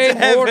make way it to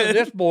more than heaven.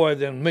 this boy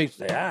than meets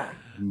the eye.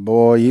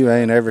 Boy, you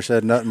ain't ever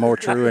said nothing more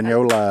true in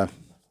your life.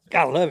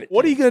 Gotta love it.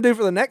 What are you going to do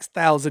for the next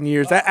 1,000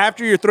 years?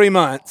 After your 3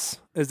 months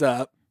is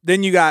up,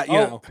 then you got,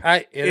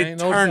 Hey, it ain't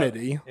no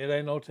eternity. telling. It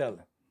ain't no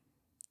telling.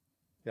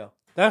 Yeah,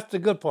 that's the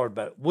good part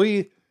about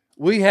it.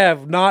 We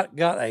have not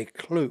got a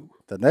clue.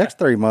 The next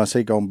 3 months,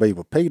 he gonna be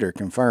with Peter,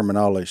 confirming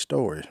all these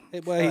stories.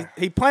 well,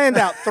 he planned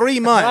out 3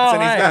 months No,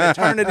 and he's hey. got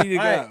eternity to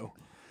Hey. go.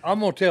 I'm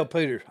gonna tell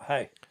Peter,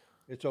 hey,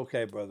 it's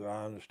okay, brother.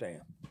 I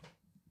understand.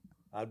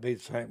 I'd be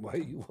the same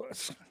way you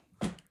was.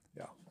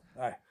 Yeah.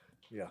 Hey.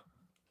 Yeah.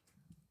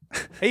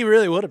 He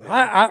really would have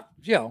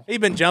been.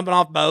 He'd been jumping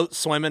off boats,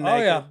 swimming Oh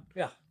naked,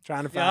 yeah.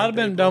 trying to find Yeah, I'd have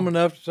been people. dumb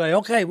enough to say,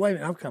 okay, wait a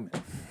minute, I'm coming.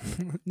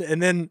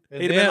 And then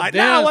And he'd have been like,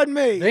 no, it wasn't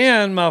me.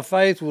 Then my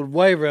faith would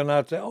waver, and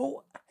I'd say,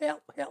 "Oh,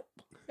 help!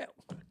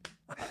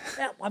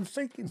 I'm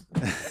sinking."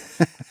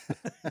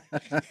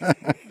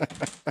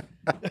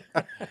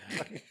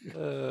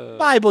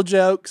 Bible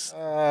jokes.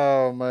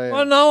 Oh man!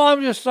 Well, no,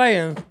 I'm just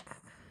saying.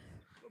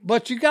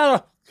 But you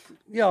gotta,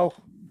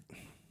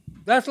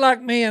 that's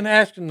like me and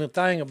asking the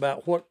thing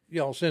about what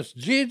since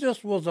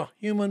Jesus was a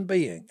human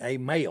being, a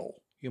male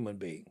human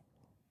being.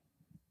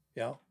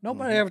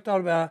 Nobody ever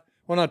thought about.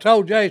 When I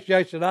told Jace,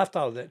 Jace said, "I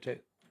thought of that too."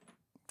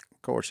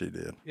 Of course he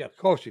did. Yeah, of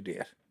course he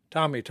did.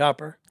 Tommy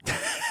Topper.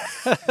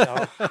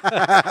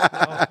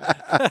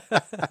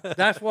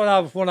 That's what I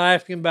was when I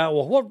asked him about.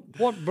 Well,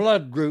 what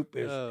blood group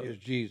is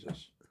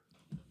Jesus?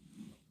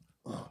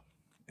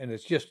 And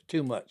it's just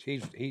too much.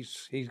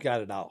 He's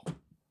got it all.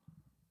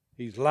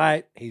 He's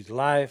light. He's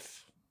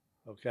life.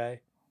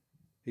 Okay.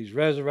 He's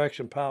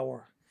resurrection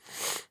power.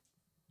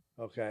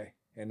 Okay.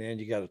 And then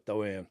you got to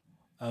throw in.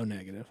 Oh,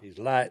 negative. He's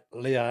light,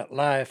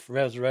 life,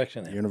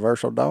 resurrection, and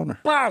Universal donor.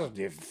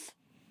 positive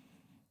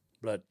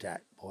blood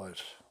type,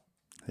 boys.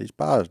 He's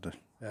positive.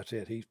 That's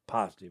it. He's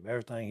positive.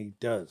 Everything he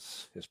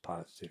does is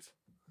positive.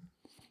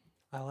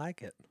 I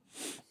like it.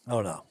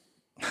 Oh no,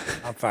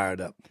 I'm fired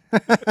up.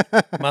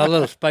 My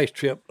little space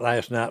trip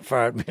last night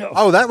fired me up.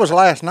 Oh, that was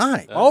last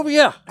night. Oh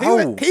yeah.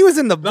 He was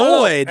in the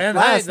No, void and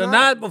last the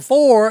night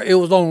before, it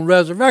was on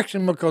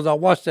Resurrection because I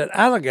watched that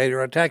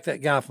alligator attack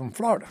that guy from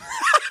Florida.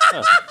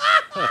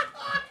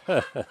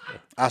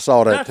 I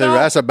saw that That's too. all.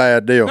 That's a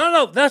bad deal.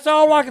 No, that's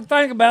all I could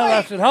think about.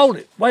 I said, hold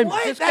it. Wait a minute.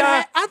 Wait, This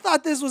guy. I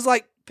thought this was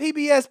like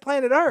PBS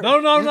Planet Earth.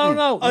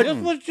 No. This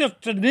was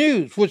just the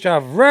news, which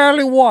I've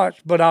rarely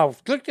watched, but I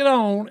clicked it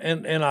on,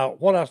 and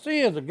what I see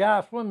is a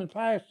guy swimming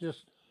past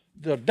just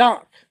the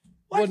dock,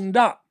 wooden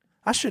dock.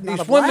 I should not He's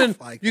have swimming.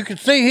 laughed like You can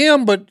see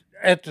him, but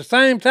at the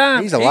same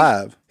time, He's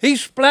alive.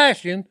 He's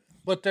splashing,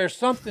 but there's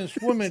something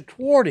swimming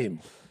toward him.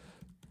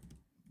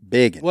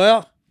 Big.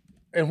 Well,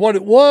 and what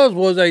it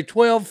was a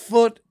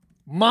 12-foot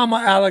mama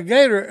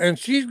alligator, and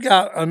she's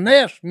got a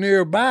nest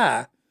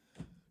nearby.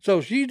 So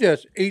she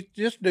just eats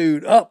this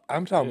dude up.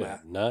 I'm talking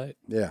about. Night.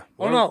 Yeah.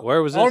 Oh no!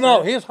 Where was this Oh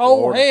no! at? His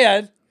whole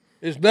head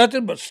is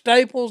nothing but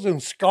staples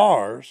and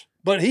scars.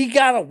 But he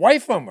got away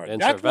from her. And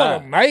That's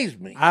survived. what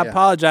amazed me. I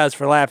apologize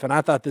for laughing.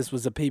 I thought this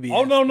was a PBS.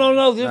 Oh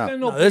no! This ain't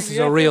no. this is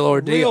a PBS. real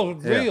This ordeal.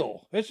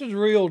 Real. This is a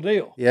real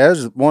deal. Yeah, it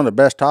was one of the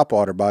best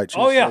topwater bites.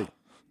 Oh you'll yeah, see.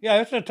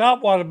 yeah. It's a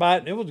topwater bite,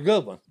 and it was a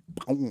good one.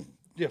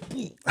 Yeah.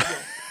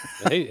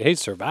 He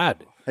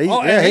survived it.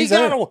 And He's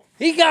there.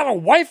 he got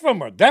away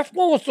from her. That's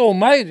what was so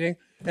amazing.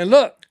 And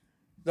look,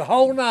 the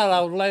whole night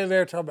I was laying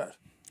there talking about,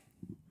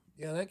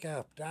 yeah, that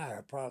guy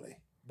died probably,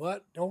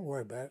 but don't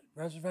worry about it.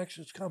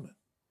 Resurrection's coming.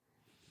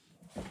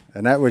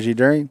 And that was your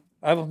dream?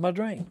 That was my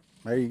dream.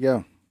 There you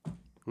go.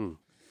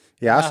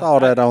 Yeah, I saw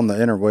that on the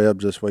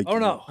interwebs this week. Oh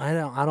no! I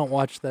don't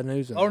watch the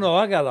news. Oh no!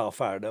 I got all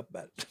fired up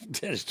about it.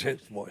 Dennis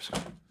Trent's voice.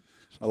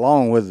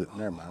 Along with it,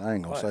 never mind. I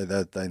ain't gonna say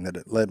that thing that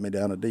it led me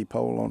down a deep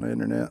hole on the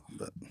internet.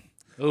 But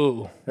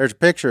Ooh. there's a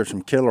picture of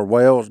some killer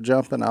whales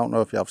jumping. I don't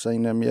know if y'all have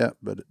seen them yet,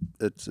 but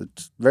it's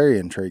very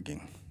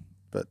intriguing.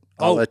 But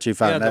I'll let you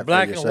find yeah, that the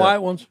black for and yourself. white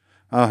ones.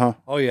 Uh huh.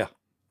 Oh yeah,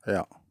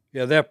 Yeah,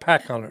 yeah. They're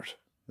pack hunters.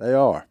 they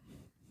are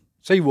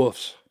Sea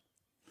wolves.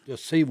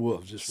 Just sea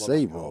wolves. Is what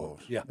sea I call them.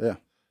 wolves. Yeah. Yeah.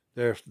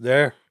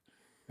 They're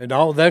and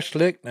all they're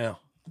slick now,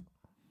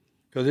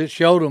 because it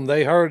showed them.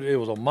 They heard it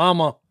was a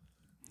mama.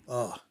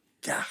 God,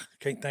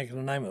 can't think of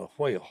the name of the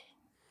whale.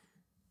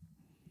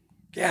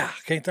 Yeah,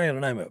 can't think of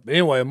the name of it. But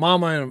anyway, a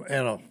mama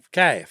and a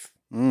calf.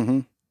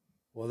 Mm-hmm.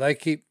 Well, they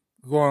keep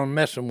going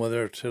messing with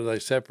her till they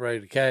separate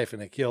the calf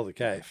and they kill the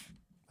calf.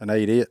 And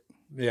they eat it.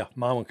 Yeah,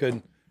 mama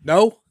couldn't.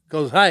 No,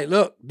 because hey,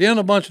 look, then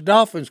a bunch of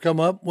dolphins come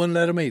up, wouldn't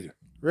let them eat her.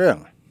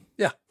 Really?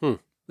 Yeah,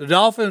 the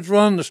dolphins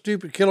run the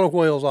stupid killer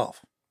whales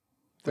off.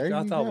 There Which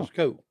I you thought go. was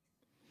cool.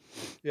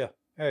 Yeah,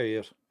 there he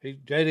is.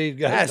 JD's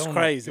got. That's it on the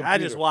crazy. I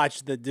just computer.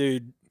 watched the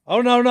dude.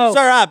 Oh no! Sir,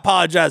 I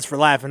apologize for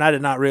laughing. I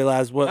did not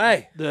realize what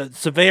Hey. the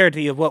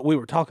severity of what we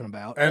were talking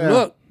about. And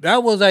look,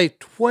 that was a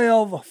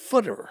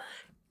 12-footer,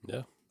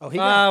 Yeah. Oh, he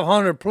got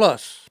 500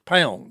 plus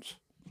pounds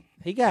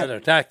he that got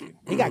attacked him.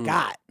 he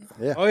got.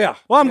 Oh yeah,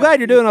 Well, I'm glad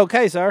you're doing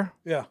okay, sir.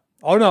 yeah.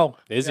 Oh no,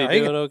 Is yeah, he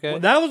doing got- okay? Well,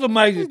 that was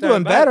amazing. He's thing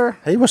doing about it. better.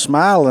 He was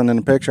smiling in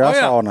the picture I Oh, yeah.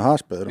 saw in the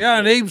hospital. Yeah,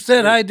 and he even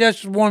said, "Hey,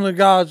 that's one of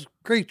God's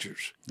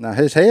creatures." Now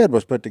his head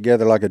was put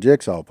together like a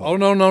jigsaw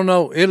puzzle. Oh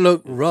no! It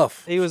looked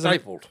rough. He was an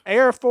stapled.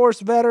 Air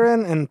Force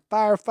veteran and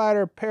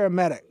firefighter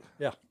paramedic.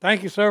 Yeah.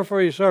 Thank you, sir, for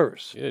your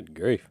service. Good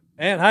grief.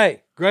 And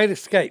hey, great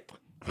escape.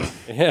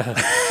 Yeah.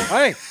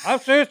 Hey, I'm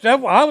serious. I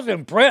was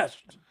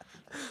impressed.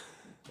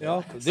 You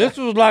know, this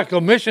was like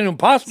a Mission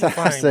Impossible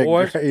I thing, said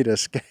boys. great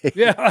escape.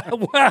 Yeah,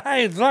 well,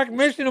 hey, it's like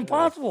Mission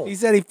Impossible. He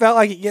said he felt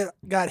like he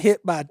got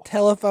hit by a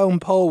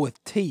telephone pole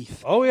with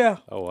teeth. Oh yeah.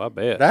 Oh, I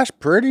bet. That's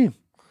pretty.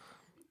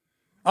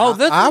 Oh,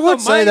 this I is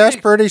would say that's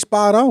amazing. pretty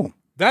spot on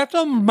That's an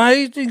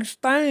amazing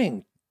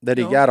thing that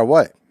he got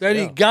away. that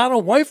he got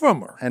away from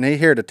her. And he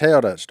here to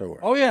tell that story.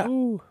 Oh yeah.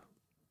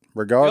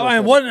 Regardless. and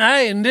of- wasn't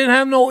and didn't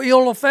have no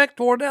ill effect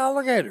toward the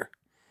alligator.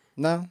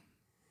 No.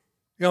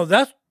 You know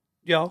that's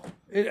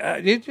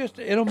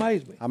it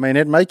amazed me. I mean,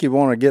 it'd make you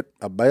want to get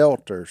a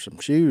belt or some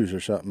shoes or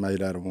something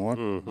made out of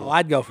one. Oh,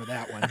 I'd go for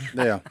that one.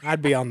 Yeah.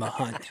 I'd be on the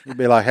hunt. You'd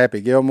be like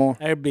Happy Gilmore.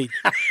 There'd be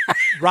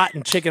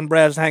rotten chicken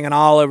breasts hanging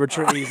all over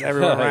trees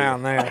everywhere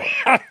around there.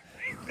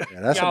 Yeah,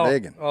 that's a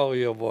big one. Oh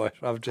yeah, boy.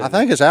 I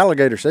think it's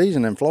alligator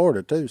season in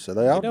Florida, too, so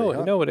they ought You know, to be you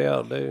hot. know what they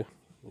ought to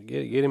do?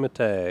 Get him a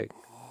tag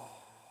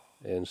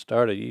and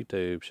start a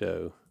YouTube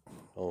show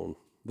on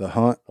The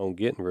hunt.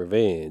 getting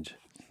revenge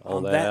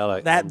on that- that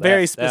alligator. that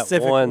very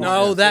specific one.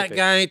 no, that specific-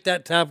 guy ain't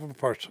that type of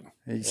person.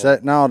 He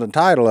said, no, the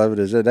title of it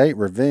is It Ain't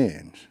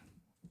Revenge.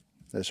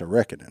 It's a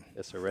reckoning.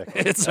 It's a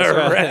record. It's a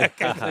wreck.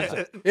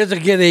 It's a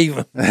get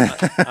even.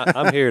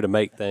 I'm here to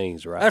make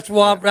things right.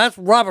 That's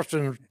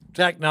Robertson's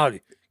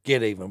technology.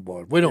 Get even,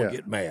 boys. We don't Yeah.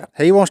 get mad.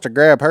 He wants to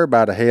grab her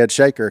by the head,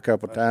 shake her a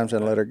couple times,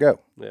 and let her go.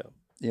 Yeah.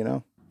 You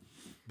know?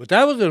 But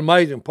that was an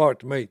amazing part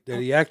to me that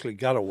he actually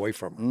got away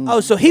from her. Oh,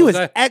 so he was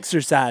that-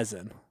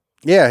 exercising.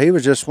 Yeah, he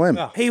was just swimming.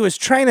 Yeah. He was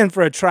training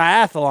for a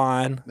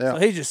triathlon. Yeah. So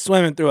he's just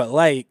swimming through a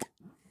lake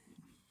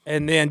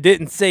and then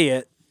didn't see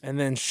it. and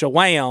then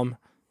shawam,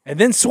 and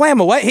then swam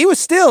away. He was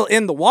still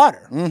in the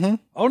water.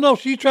 Oh no,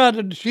 she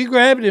grabbed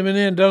him and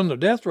then done the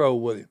death roll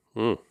with him.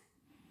 Mm.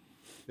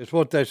 It's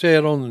what they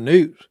said on the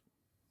news.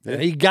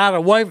 And he got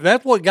away.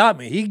 That's what got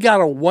me. He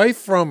got away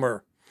from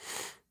her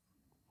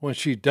when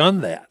she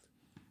done that.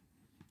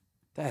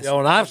 That's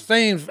And I've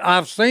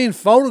seen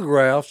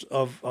photographs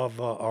of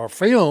or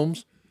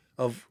films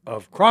of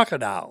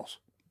crocodiles.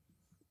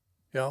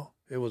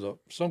 It was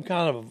some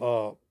kind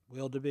of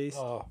wildebeest.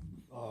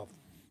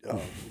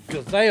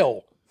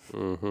 gazelle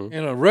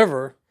in a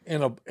river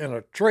in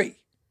a tree.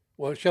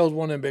 Well, it shows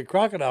one of them big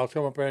crocodiles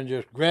come up there and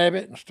just grab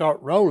it and start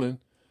rolling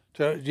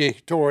till he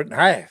tore it in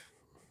half.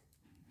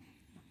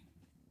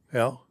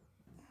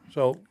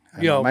 So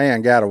And the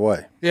man got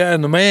away. yeah,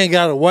 and the man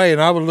got away,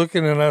 and I was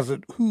looking and I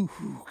said, "Ooh,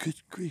 good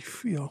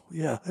grief!"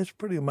 Yeah, that's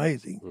pretty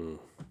amazing.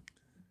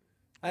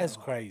 That's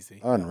crazy.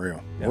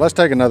 Unreal. Well, let's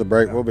take another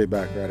break. We'll be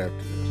back right after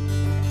this.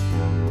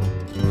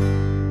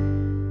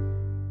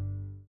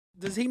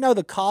 Does he know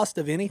the cost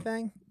of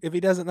anything if he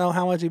doesn't know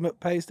how much he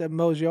pays to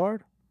mow his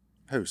yard?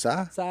 Who, Si?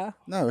 Si?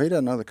 No, he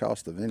doesn't know the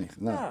cost of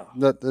anything. No.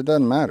 That it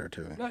doesn't matter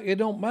to him. No, it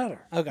don't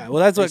matter. Okay, well,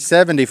 that's what He's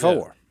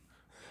 74.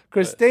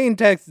 Christine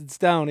texted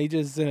Stone. He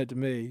just sent it to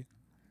me.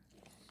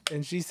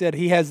 And she said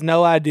he has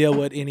no idea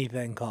what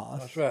anything costs.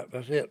 That's right.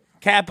 That's it.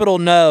 Capital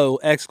no,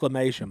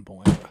 exclamation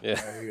point. Yeah.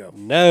 There you go.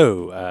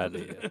 No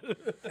idea.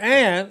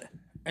 And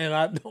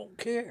I don't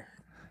care.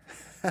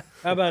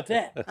 How about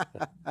that?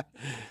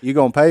 You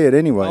going to pay it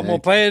anyway. I'm gonna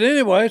ain't pay it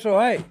anyway. So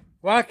hey,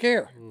 why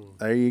care? you?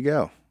 There you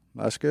go.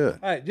 That's good.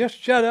 Hey, just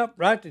shut up,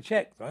 write the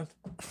check, son.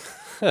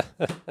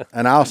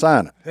 And I'll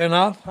sign it. And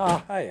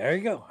hey, there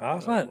you go. I'll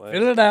sign it.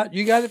 Fill it out.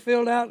 You got it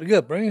filled out?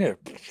 Good. Bring it here.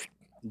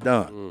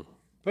 Done.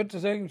 Put the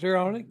signature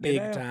on it. Get Big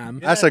out. time.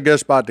 That's a good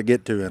spot to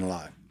get to in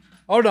life.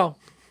 Oh no.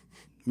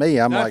 Me,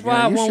 I'm That's like,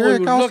 why are you when sure we it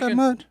was costs that looking,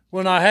 much?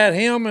 when I had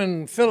him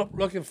and Philip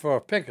looking for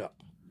a pickup.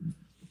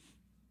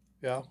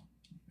 Yeah.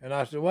 And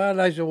I said, well,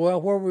 they said,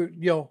 well, where we,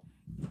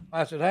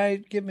 I said,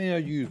 hey, get me a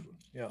used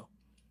one.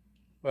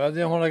 Well,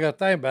 then when I got to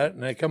think about it,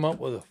 and they come up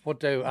with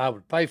what I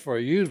would pay for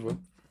a used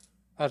one,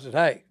 I said,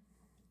 hey,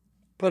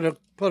 put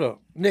a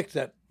nix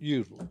that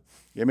used one.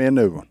 Give me a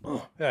new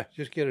one. Yeah,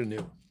 just get a new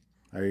one.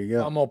 There you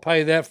go. I'm gonna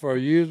pay that for a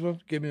used one.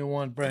 Give me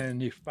one brand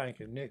new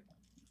spanking nickel.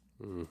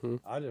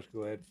 I just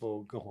go ahead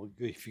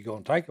if you're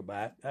gonna take a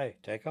bite, hey,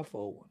 take a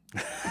full one.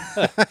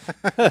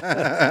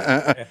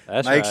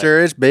 That's Make right.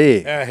 sure it's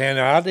big. Yeah, and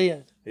I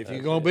did. If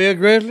you're gonna be a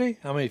grizzly,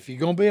 if you're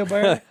gonna be a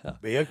bear,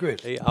 be a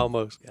grizzly. He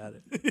almost got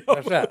it.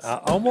 That's right. I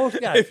almost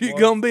got it. If you're boy.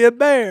 going to be a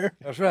bear,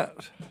 That's right.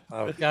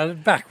 I got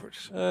it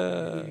backwards.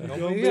 you're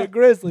going to be a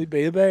grizzly,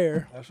 be a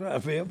bear. That's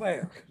right. Be a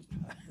bear.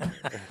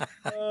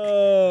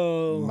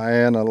 Oh.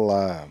 Man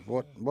alive.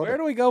 What Where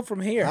do we go from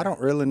here? I don't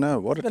really know.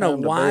 What a It's been a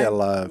time to be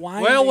alive.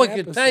 Well, we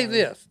can say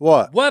this.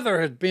 What?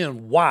 Weather has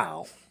been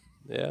wild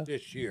Yeah.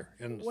 this year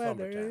in the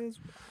Weather summertime. is.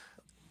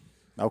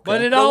 Okay.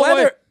 But The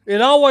weather-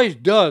 it always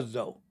does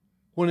though.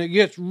 When it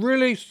gets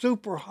really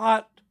super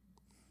hot.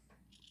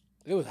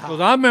 It was Because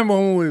hot. I remember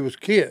when we was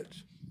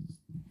kids,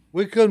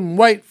 we couldn't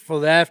wait for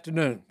the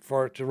afternoon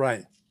for it to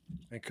rain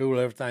and cool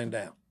everything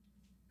down.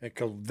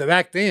 Because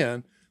back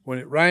then, when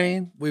it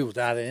rained, we was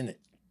out in it,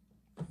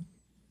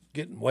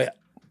 getting wet.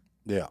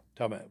 Yeah.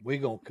 Talking about, we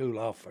going to cool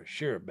off for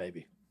sure,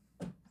 baby.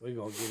 We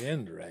going to get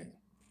in the rain.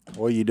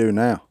 What do you do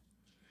now?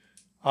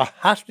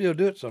 I still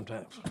do it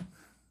sometimes.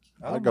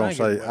 I'm don't going mind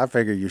to getting say, wet. I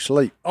figure you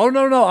sleep. Oh,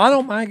 no, I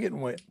don't mind getting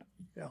wet.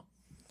 Yeah.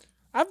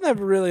 I've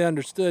never really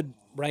understood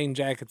rain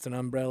jackets and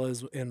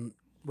umbrellas in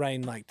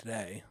rain like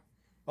today.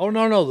 Oh,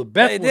 no, the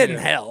best It one didn't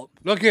is- help.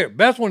 Look here,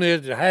 best one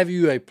is to have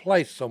you a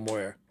place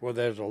somewhere where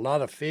there's a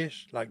lot of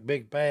fish, like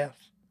big bass,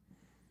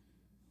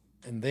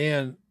 and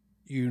then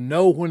you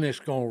know when it's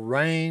going to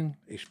rain,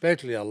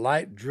 especially a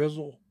light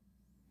drizzle.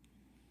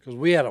 Because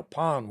we had a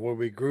pond where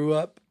we grew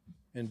up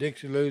in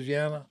Dixie,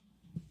 Louisiana.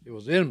 It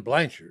was in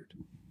Blanchard,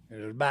 and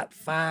it was about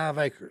 5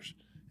 acres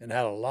and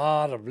had a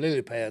lot of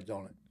lily pads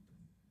on it.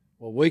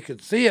 Well, we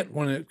could see it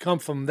when it come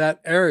from that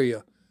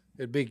area.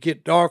 It'd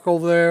get dark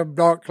over there,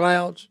 dark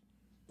clouds.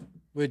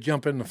 We'd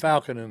jump in the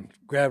Falcon and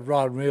grab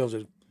rod and reels,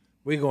 and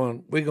we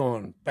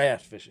going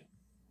bass fishing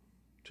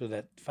to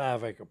that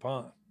 5 acre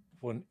pond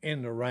when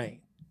in the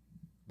rain,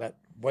 that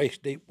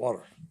waist deep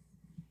water,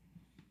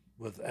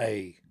 with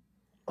a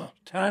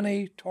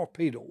tiny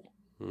torpedo,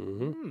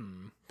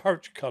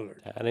 perch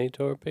colored. Tiny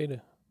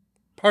torpedo.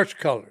 Perch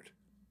colored.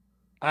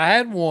 I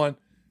had one.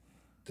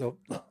 The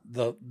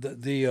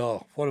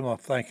what am I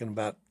thinking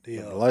about? The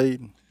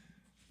Blade.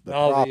 The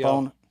no, prop the,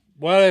 on it.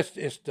 well, it's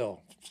the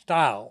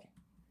style.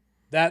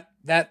 That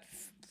God,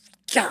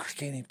 I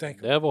can't even think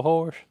of it. Devil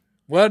horse.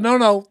 Well,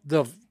 no,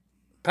 the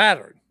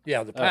pattern.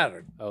 Yeah, the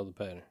pattern. Oh, the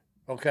pattern.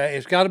 Okay,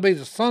 it's got to be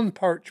the sun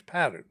perch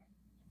pattern.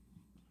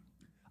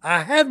 I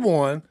had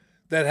one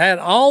that had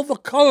all the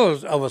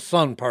colors of a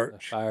sun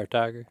perch, Fire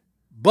tiger.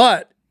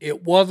 but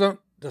it wasn't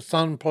the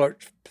sun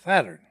perch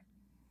pattern.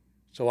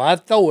 So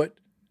I'd throw it.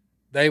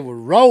 They would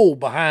roll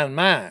behind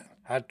mine.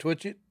 I'd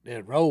twitch it.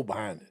 They'd roll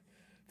behind it.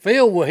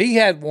 Phil, well, he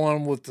had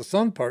one with the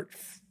sun perch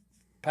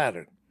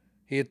pattern.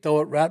 He'd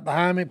throw it right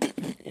behind me,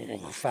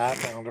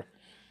 5-pounder.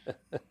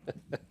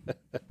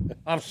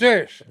 I'm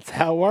serious. That's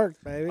how it works,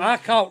 baby. I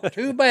caught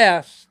 2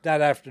 bass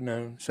that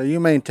afternoon. So you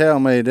mean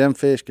tell me them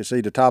fish could see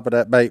the top of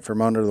that bait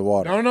from under the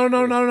water?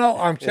 No.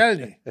 I'm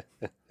telling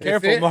you.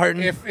 Careful,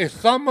 Martin. If it's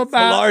something It's a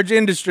about large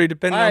industry,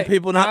 depending on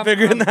people not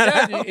figuring that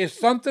telling out. you, it's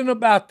something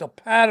about the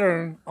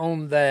pattern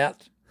on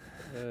that.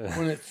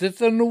 When it sits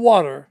in the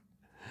water,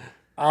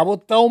 I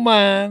would throw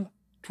mine,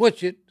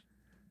 twitch it.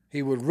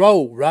 He would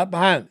roll right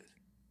behind it.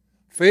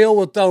 Phil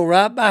would throw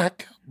right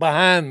back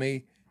behind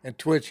me and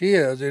twitch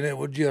his, and it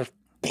would just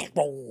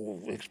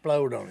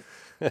explode on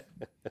it.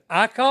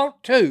 I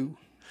caught 2.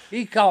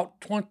 He caught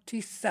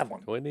 27.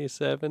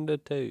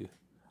 27-2.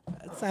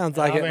 That sounds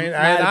like it mean, might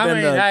have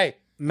been the hey.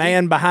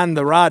 man behind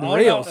the rod and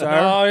reel, sir.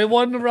 No, it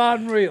wasn't the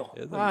rod and reel.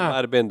 It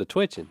might have been the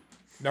twitching.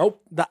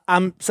 Nope.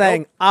 I'm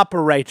saying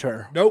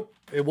operator. Nope.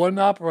 It wasn't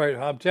operator.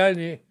 I'm telling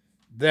you,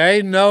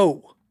 they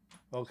know.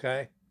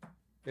 Okay.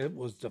 It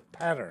was the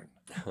pattern.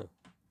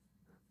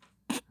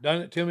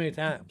 Done it too many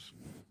times.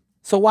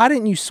 So why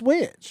didn't you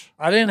switch?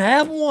 I didn't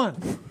have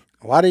one.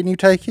 Why didn't you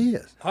take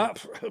his?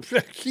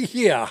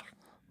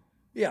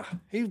 Yeah.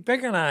 He's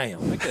bigger than I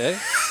am. Okay.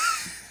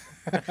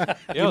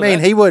 You mean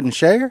he wouldn't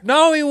share?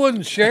 No, he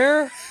wouldn't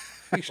share.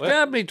 He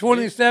stabbed me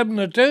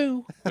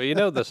 27-2. Well, you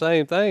know, the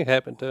same thing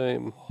happened to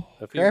him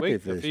a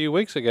Crappie few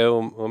weeks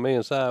ago when me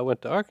and Si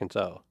went to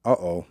Arkansas.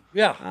 Uh-oh.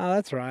 Yeah. Oh,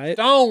 that's right.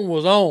 Stone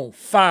was on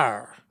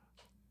fire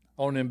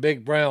on them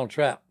big brown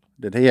trout.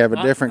 Did he have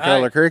a different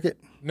color cricket?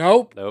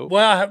 Nope. Nope.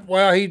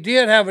 Well, he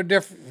did have a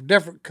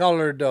different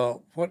colored.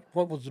 What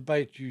was the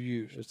bait you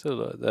used? It's still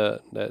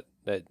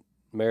that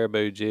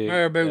marabou jig.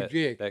 Marabou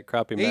jig. That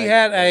crappie. He magnet.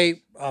 had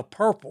a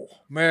purple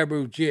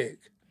marabou jig.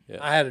 Yeah.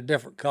 I had a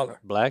different color,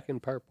 black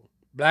and purple.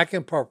 black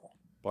and purple.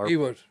 Purple. He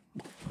was,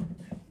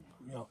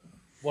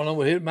 one of them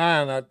would hit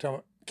mine. I'd tell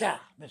him, God,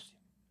 missed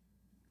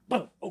him.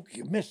 Boom, okay,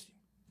 you missed him.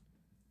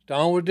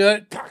 Stone would do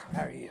it.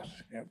 There he is.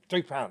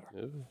 3-pounder.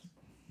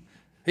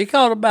 He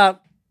caught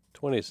about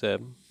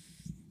 27.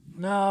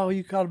 No,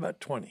 you caught about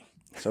 20.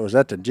 So was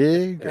that the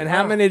jig? And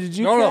how many did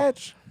you No.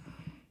 catch?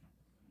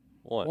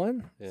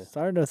 One. Yeah.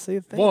 Starting to see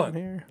a thing One.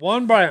 here.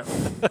 One brown.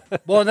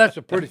 Boy, that's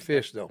a pretty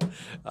fish, though.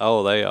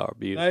 Oh, they are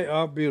beautiful. They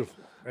are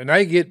beautiful. And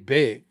they get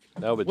big.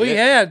 No, but We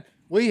had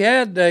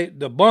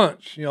the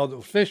bunch, that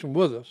was fishing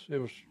with us. It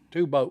was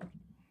 2 boats.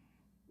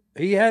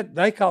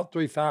 They caught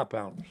 3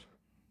 5-pounders.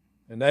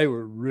 And they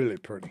were really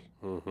pretty.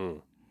 Mm-hmm.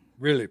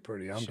 Really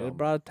pretty. I'm Should talking have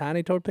brought a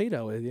tiny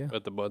torpedo with you.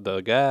 But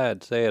the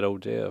guide said,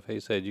 old Jeff,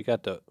 he said,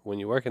 when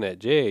you're working that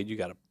jig, you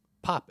got to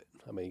pop it.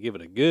 I mean, give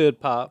it a good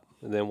pop,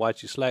 and then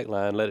watch your slack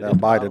line, let it They'll hit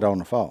the bite it bottom, on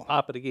the fall.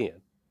 pop it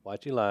again.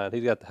 Watch your line.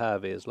 He's got the high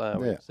vis line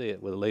where you can see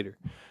it with a leader.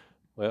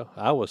 Well,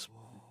 I was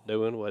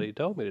doing what he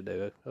told me to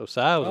do. Si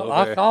was over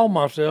I there. called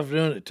myself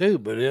doing it too,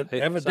 but it Si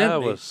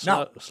evidently was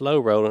slow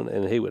rolling,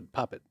 and he would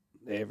pop it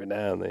every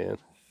now and then.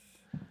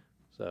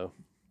 So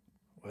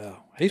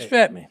Well, he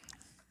strapped me.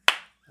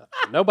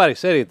 nobody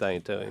said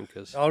anything to him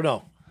because Oh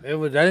no, they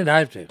didn't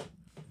have to.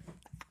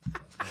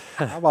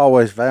 I've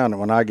always found that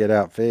when I get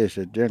out fish,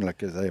 it's generally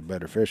because they're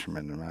better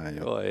fishermen than I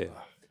am. oh yeah,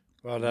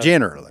 Well,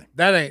 Generally.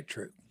 that ain't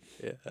true.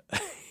 yeah.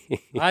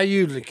 I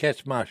usually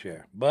catch my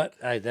share, but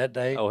hey, that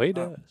day. Oh, he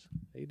does.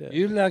 He does.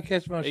 Usually I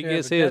catch my He share.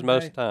 gets but his that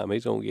most day- of the time.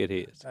 He's gonna get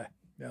his. Hey,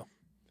 yeah,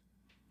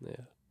 Yeah.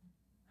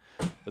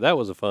 But that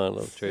was a fun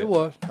little trip. it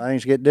was.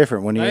 Things get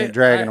different when you Hey, ain't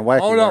dragging a hey, wacky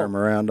hold on. worm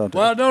around, don't they?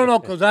 Well, no,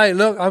 because hey,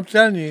 look, I'm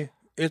telling you,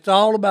 it's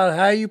all about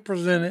how you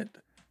present it.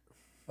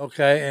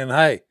 Okay, and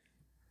hey,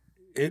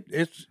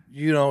 it's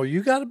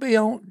you got to be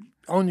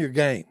on your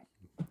game.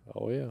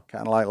 Oh yeah.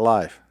 Kind of like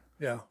life.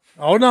 Yeah.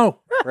 Oh no,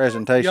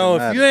 Presentation if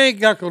matters. you ain't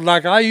got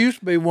like I used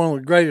to be one of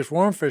the greatest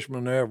worm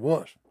fishermen there ever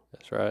was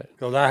That's right.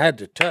 because I had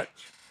to touch.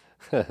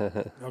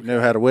 Knew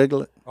how to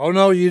wiggle it. Oh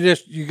no,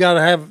 you got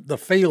to have the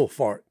feel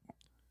for it.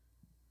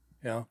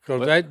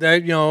 Because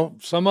they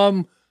some of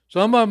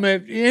them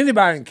if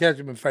anybody can catch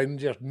them if they can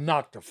just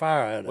knock the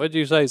fire out of it. What'd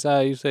you say,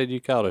 Si? You said you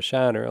caught a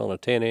shiner on a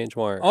 10-inch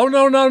worm. Oh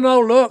no,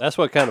 look, That's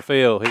what kind of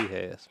feel he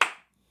has.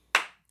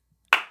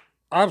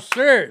 I'm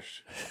serious.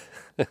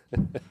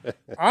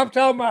 I'm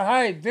talking about,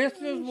 hey, this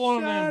is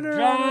one of them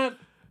giant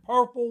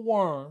purple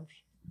worms.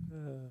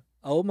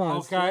 Oh my.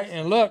 Okay,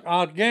 and look,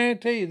 I'll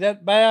guarantee you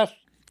that bass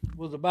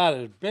was about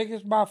as big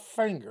as my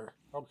finger,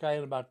 okay,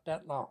 and about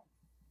that long.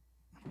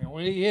 And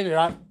when he hit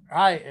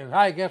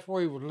it, guess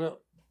where he was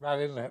lip? Right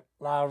in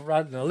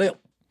the lip.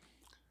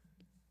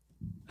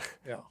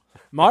 Yeah.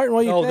 Martin,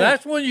 what do you So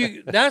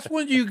think? that's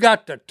when you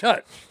got the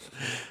touch.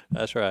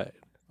 That's right.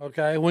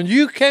 Okay, when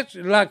you catch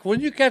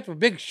a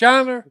big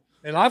shiner,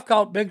 and I've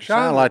caught big shiners.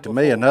 Sound like to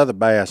me another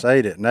bass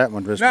ate it, and that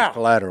one just Now- was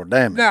collateral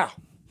damage. Now,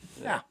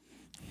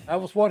 that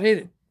was what hit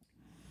it.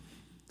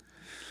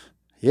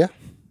 Yeah.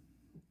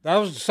 That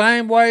was the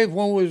same way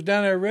when we was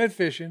down there red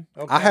fishing.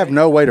 Okay? I have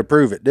no way to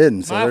prove it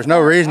didn't, so My there's no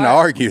first- reason to hey,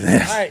 argue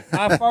this. Hey,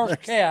 my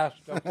first cast,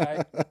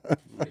 okay,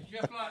 it's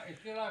just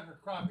like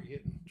a crappie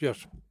hitting,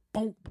 just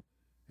boom.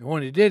 And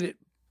when he did it,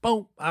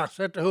 boom, I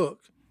set the hook,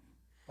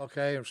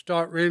 okay, and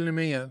start reeling him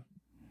in.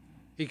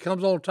 He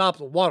comes on top of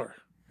the water,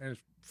 and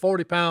it's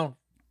 40-pound,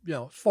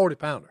 it's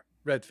 40-pounder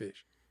redfish.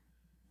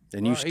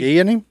 And you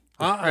skiing him?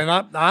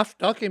 I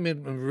stuck him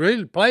in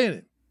really playing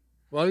him.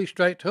 Well, he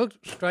straight hook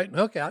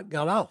out,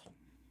 got off.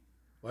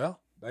 Well,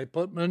 they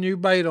put my new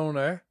bait on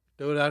there,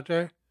 threw it out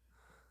there,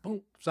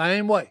 boom,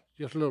 same way,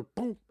 just a little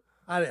boom,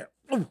 out there,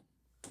 boom.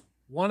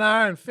 1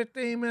 hour and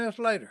 15 minutes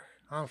later,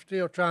 I'm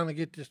still trying to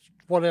get this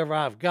whatever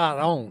I've got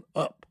on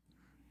up.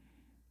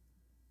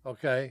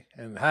 Okay,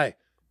 and hey,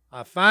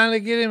 I finally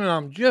get him, and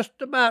I'm just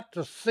about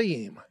to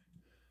see him,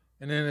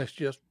 and then it's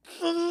just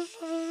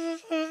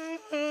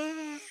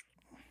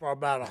for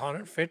about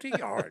 150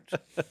 yards.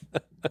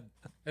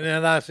 And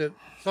then I said,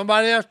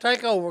 somebody else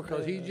take over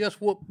because he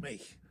just whooped me.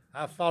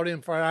 I fought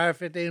him for an hour and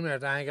 15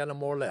 minutes. I ain't got no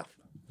more left.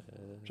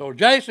 So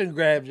Jason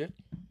grabs it,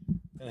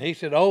 and he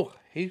said, oh,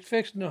 he's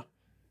fixing to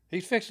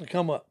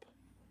come up.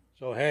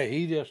 So, hey,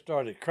 he just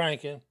started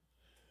cranking.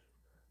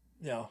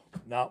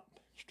 Nope,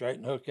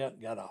 straightened hook out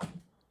and got off.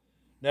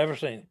 Never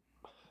seen it.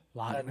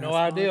 I had no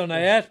idea. And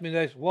they asked me,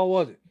 they said, what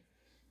was it?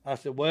 I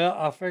said, well,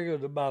 I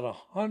figured about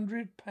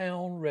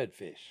 100-pound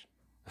redfish.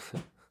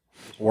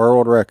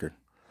 World record.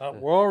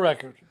 World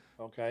record.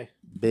 Okay.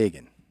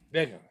 Biggin.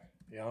 Bigger.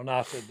 And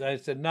they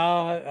said,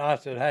 no. I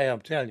said, hey,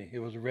 I'm telling you, it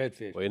was a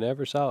redfish. We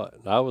never saw it.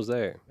 I was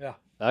there. Yeah.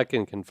 I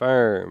can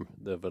confirm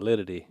the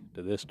validity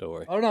to this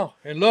story. Oh, no.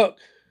 And look,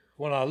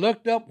 when I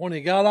looked up, when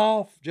he got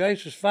off,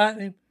 Jace was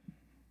fighting him,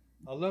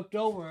 I looked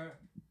over.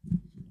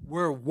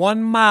 We're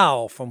 1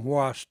 mile from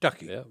where I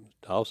stuck him. Yeah,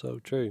 also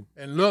true.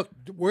 And look,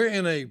 we're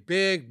in a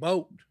big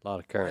boat, A lot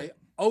of current. an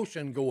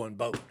ocean-going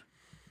boat.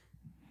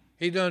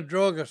 He done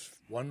drug us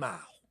 1 mile.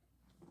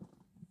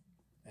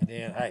 And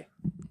then, hey.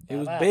 It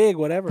was bye-bye. big,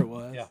 whatever it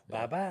was. Yeah,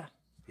 bye-bye.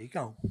 He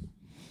gone.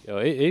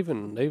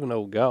 Even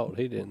old Galt,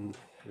 he didn't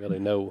really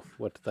know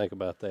what to think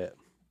about that.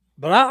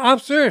 But I'm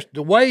serious.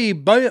 The way he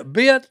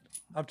bit,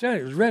 I'm telling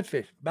you, it was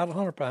redfish, about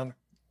 100-pounder.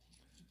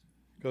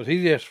 Because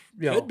he just,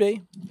 Could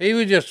be. he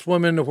was just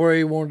swimming to where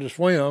he wanted to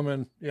swim,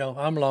 and,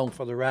 I'm along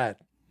for the ride.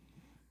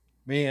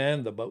 Me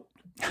and the boat.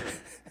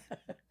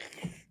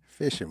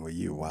 Fishing with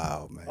you,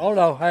 wild, man. Oh,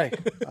 no, hey,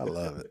 I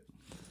love it.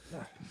 it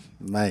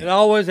Man,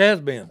 always has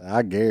been.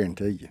 I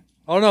guarantee you.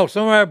 Oh, no,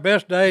 some of our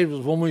best days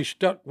was when we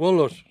stuck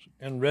willows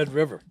in Red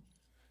River.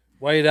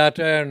 Wade out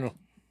there in the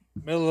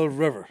middle of the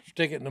river,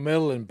 stick it in the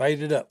middle, and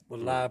bait it up with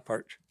live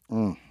perch.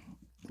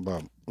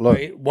 But look,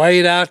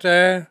 Wade out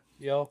there,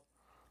 get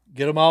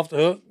them off the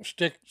hook,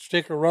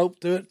 stick a rope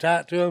through it, tie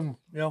it to them,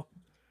 go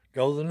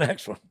to the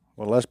next one.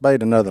 well, let's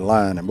bait another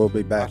line, and we'll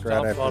be back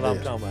right That's what after I'm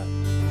this. talking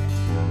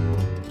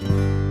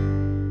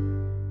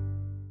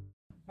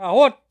about.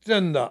 What's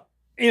in the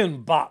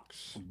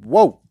inbox?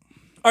 Whoa.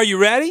 Are you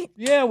ready?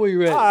 Yeah, we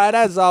ready. All right,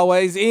 as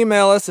always,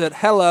 email us at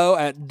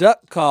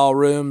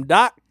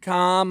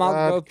hello@duckcallroom.com.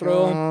 I'll go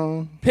through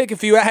them. Pick a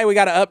few. Hey, we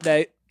got an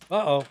update.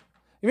 Uh-oh.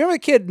 You remember the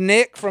kid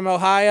Nick from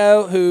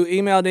Ohio who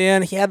emailed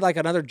in? He had like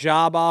another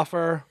job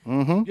offer.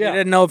 Mm-hmm. Yeah. He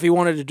didn't know if he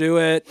wanted to do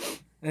it.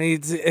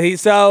 And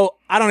so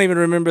I don't even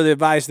remember the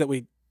advice that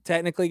we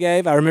technically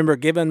gave. I remember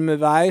giving him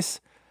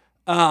advice.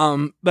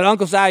 But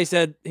Uncle Si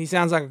said he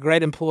sounds like a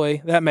great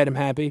employee. That made him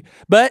happy.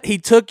 But he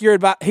took your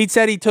advice. He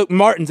said he took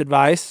Martin's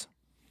advice,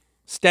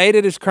 stayed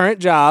at his current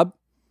job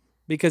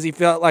because he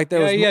felt like there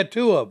was he had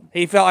two of them.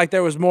 he felt like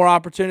there was more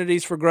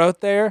opportunities for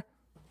growth there.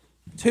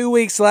 2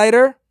 weeks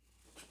later,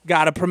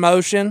 got a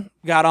promotion,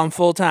 got on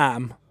full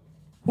time.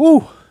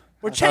 Woo!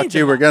 We're I thought changing.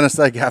 you were going to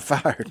say got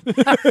fired.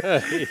 Like,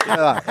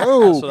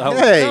 oh,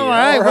 hey. All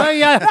right, well,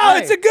 yeah. No,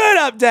 it's a good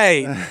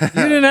update. You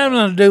didn't have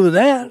nothing to do with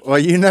that. Well,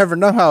 you never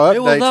know how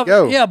It was updates up,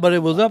 go. yeah, but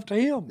it was up to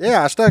him.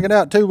 Yeah, I stuck it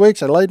out 2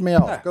 weeks. It laid me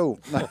off. Cool.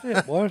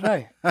 Yeah, boys,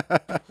 hey.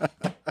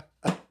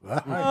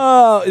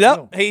 Oh,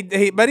 no, but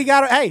he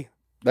got it. Hey,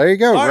 There you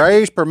go. All right.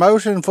 Raise,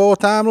 promotion, full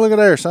time. Look at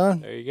there,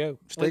 son. There you go.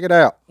 Stick it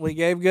out. we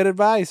gave good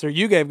advice, or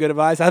you gave good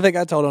advice. I think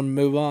I told him to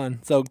move on.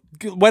 So,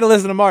 way to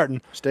listen to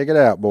Martin. Stick it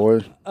out,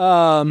 boys.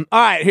 All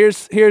right,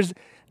 here's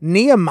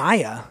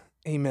Nehemiah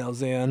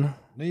emails in.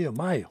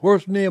 Nehemiah.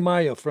 Where's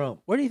Nehemiah from?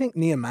 Where do you think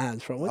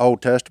Nehemiah's from? What?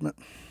 Old Testament.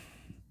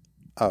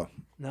 Oh,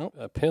 No.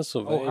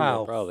 Pennsylvania,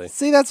 Ohio. probably.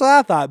 See, that's what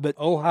I thought. But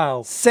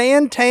Ohio.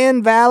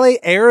 Santan Valley,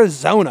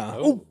 Arizona.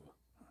 Oh.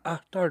 I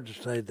started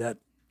to say that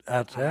I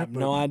outside. have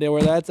no idea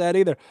where that's at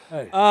either.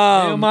 Hey,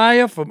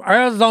 Nehemiah from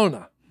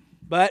Arizona.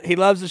 But he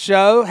loves the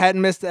show,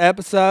 hadn't missed the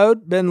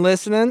episode, been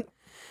listening,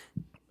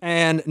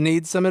 and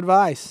needs some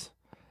advice.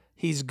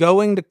 He's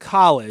going to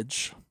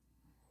college.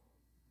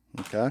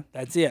 okay.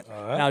 That's it.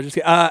 No, just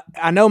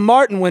I know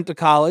Martin went to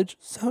college.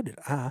 So did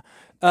I.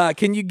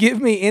 Can you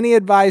give me any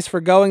advice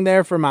for going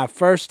there for my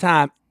first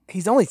time?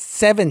 He's only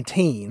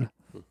 17,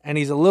 and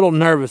he's a little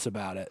nervous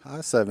about it. I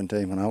was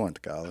 17 when I went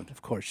to college.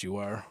 Of course you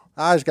were.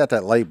 I just got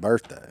that late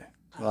birthday.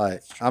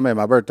 Like, I mean,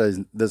 my birthday's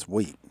this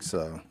week,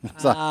 so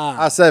it's like,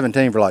 I was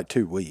 17 for like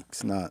 2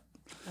 weeks, not.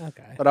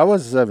 Okay. But I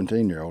was a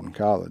 17-year-old in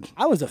college.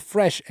 I was a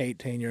fresh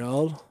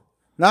 18-year-old.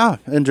 Nah,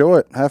 enjoy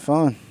it, have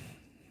fun.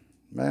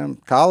 Man,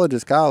 college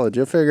is college.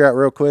 You'll figure out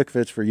real quick if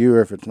it's for you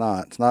or if it's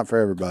not. It's not for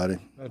everybody.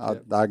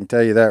 I can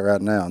tell you that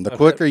right now. And the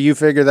quicker you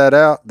figure that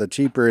out, the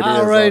cheaper it is.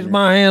 I raised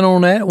my hand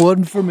on that. It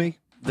wasn't for me.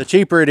 The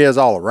cheaper it is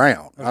all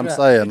around. I'm right.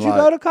 saying, Did you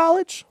go to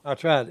college? I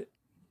tried it.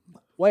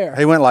 Where?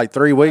 he went like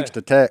 3 weeks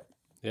to Tech.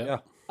 Yeah.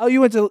 Oh,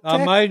 you went to I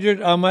Tech?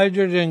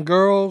 majored in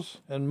girls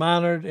and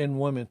minored in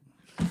women.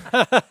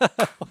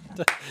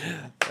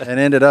 And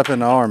ended up in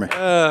the Army.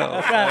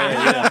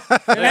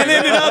 and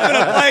ended up in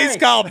a place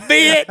called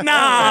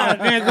Vietnam.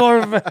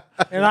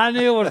 And I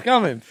knew it was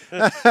coming.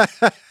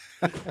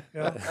 And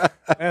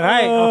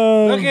hey,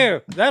 look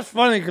here. That's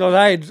funny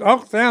because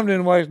Uncle Sam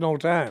didn't waste no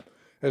time.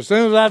 As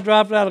soon as I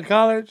dropped out of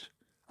college,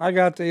 I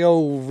got the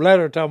old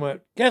letter talking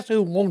about, guess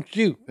who wants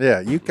you? Yeah,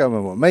 you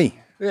coming with me.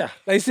 Yeah.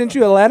 They sent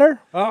you a letter?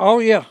 Oh,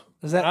 yeah.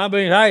 Is that? I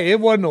mean, hey, it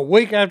wasn't a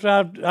week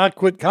after I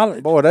quit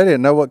college. Boy, they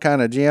didn't know what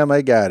kind of gym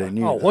they got in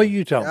you. Oh, what are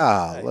you talking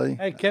about? Golly.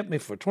 They kept me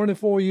for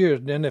 24 years,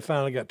 and then they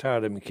finally got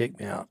tired of me and kicked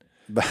me out.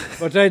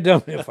 But they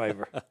done me a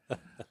favor.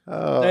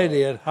 They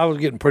did. I was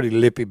getting pretty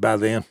lippy by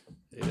then.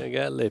 He done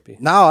got lippy.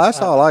 No, that's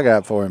all I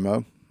got for him,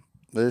 Mo.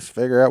 Just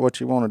figure out what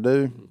you want to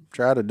do.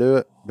 Try to do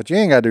it. But you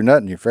ain't got to do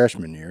nothing your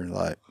freshman year.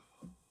 Like,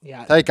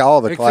 Yeah. take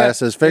all the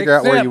classes, figure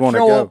out where you want to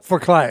show go. up for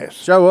class.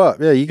 Show up.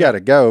 Yeah, you got to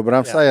go. But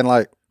I'm saying,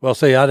 like, Well,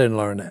 see, I didn't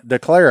learn that.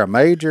 declare a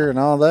major and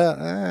all that.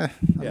 I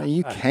mean,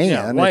 you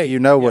can wait, if you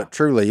know what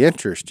truly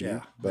interests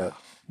you. But,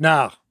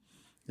 Now,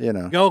 you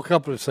know, go a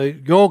couple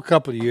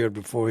of years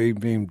before you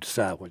even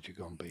decide what you're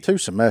going to be. 2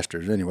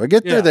 semesters anyway.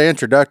 Get Yeah. through the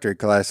introductory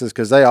classes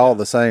because they all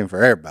the same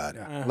for everybody,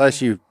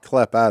 unless you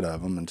clep out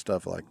of them and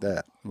stuff like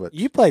that. But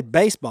You played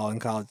baseball in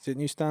college,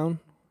 didn't you, Stone?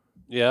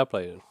 Yeah, I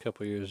played a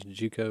couple of years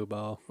JUCO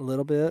ball. A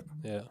little bit.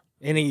 Yeah.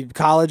 Any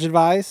college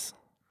advice?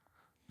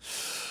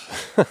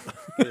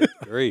 Good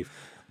grief.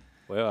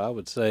 Well, I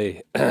would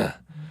say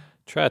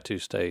try to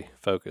stay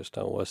focused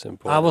on what's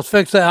important. I was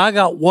fixing. I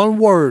got one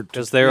word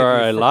because there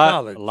are a for lot,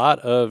 college. a lot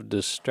of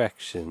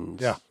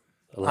distractions. Yeah.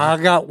 A lot.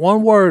 I got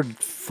one word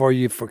for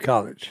you for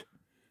college: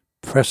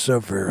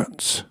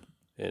 perseverance.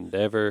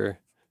 Endeavor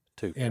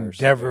to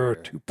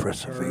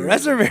Persevere.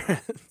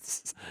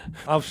 Perseverance.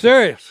 I'm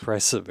serious.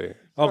 persevere.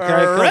 Okay.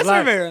 'Cause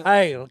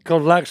Perseverance.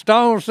 because like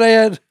Stone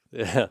said,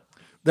 Yeah.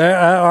 there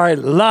are a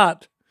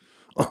lot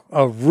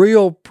of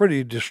real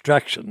pretty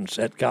distractions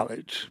at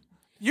college.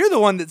 You're the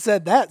one that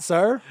said that,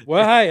 sir.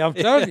 Well, hey, I'm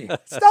telling you.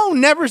 Stone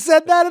never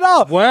said that at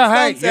all. Well, Stone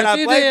hey, said, yes, I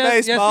he played did.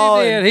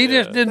 baseball. Yes, he did. and He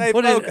just didn't stay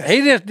put focused. it.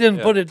 He just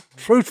didn't put it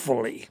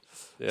truthfully.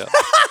 Yeah.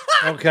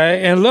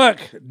 Okay, and look,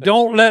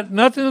 don't let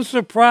nothing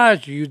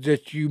surprise you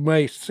that you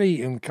may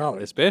see in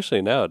college,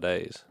 Especially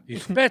nowadays.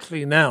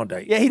 especially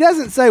nowadays. Yeah, he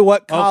doesn't say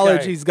what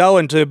college Okay. he's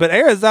going to, but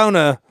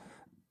Arizona,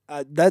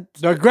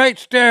 that's The great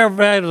state of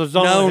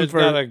Arizona Known has for-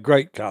 got a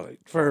great college.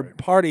 for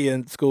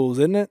partying schools,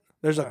 isn't it?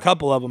 There's a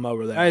couple of them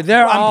over there. Hey,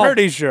 I'm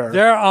pretty sure.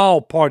 they're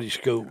all party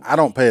schools. I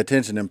don't pay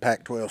attention in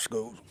Pac-12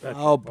 schools.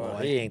 Oh boy.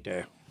 He ain't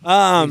there.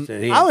 I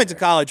said he went to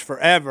college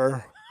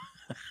forever.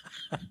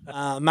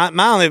 My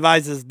only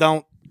advice is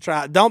don't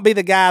be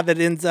the guy that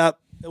ends up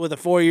with a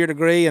 4-year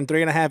degree in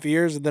 3.5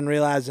 years and then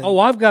realizing Oh,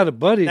 I've got a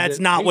buddy. that's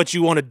that not what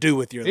you want to do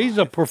with your he's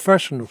life. a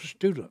professional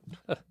student.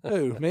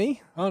 Who,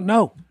 me? Oh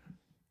no,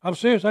 I'm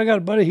serious. I got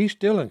a buddy. He's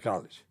still in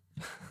college.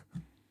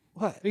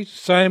 What? He's the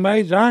same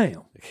age I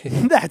am.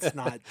 That's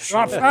not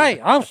true. Hey,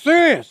 I'm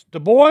serious. The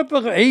boy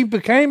he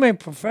became a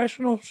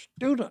professional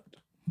student.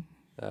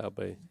 I'll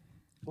be.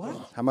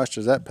 How much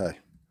does that pay?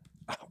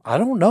 I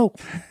don't know.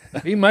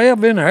 He may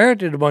have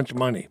inherited a bunch of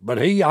money, but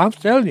I'm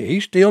telling you,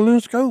 he's still in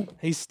school.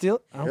 He's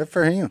still. Good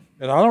for him.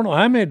 And I don't know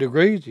how many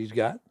degrees he's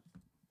got.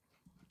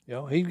 You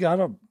know, he's got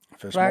a.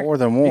 If it's more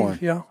than one.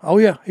 Yeah. Oh,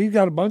 yeah. He's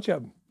got a bunch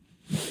of them.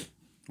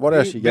 What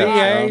else you got?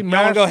 BA, Sean? You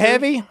want to go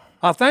heavy?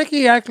 I think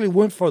he actually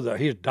went for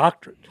his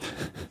doctorate.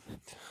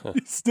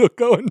 He's still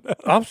going.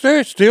 I'm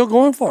serious, still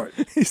going for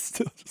it. He's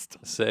still.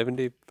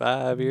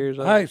 75 years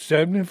old. Hey,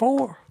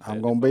 74.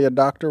 I'm going to be a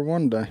doctor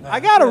one day. I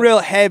got a real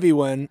heavy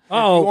one. If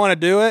Uh-oh. you want to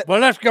do it, Well,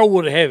 let's go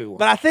with a heavy one.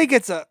 but I think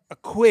it's a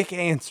quick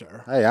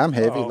answer. Hey, I'm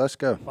heavy. Let's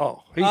go.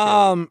 Oh, he's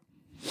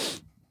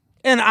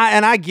And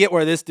I get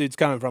where this dude's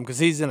coming from because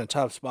he's in a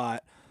tough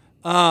spot.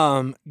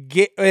 And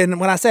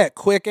when I say a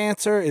quick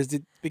answer, is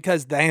it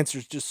because the answer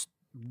is just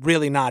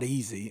really not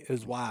easy.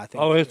 Is why I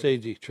think. Oh, it's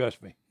easy.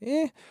 Trust me.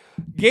 Yeah.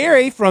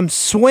 Gary from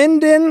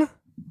Swindon,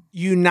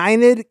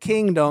 United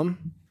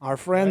Kingdom, our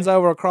friends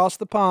over across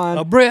the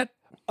pond. Brett.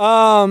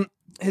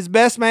 His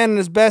best man and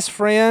his best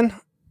friend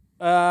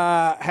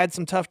had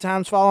some tough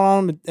times falling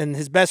on him, and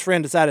his best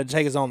friend decided to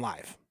take his own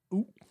life.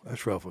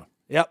 That's rough one.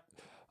 Yep.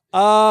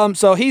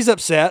 So he's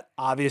upset,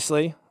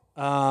 obviously.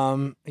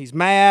 He's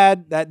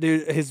mad. That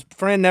dude, his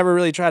friend never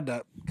really tried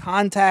to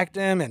contact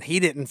him, and he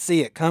didn't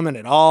see it coming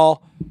at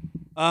all.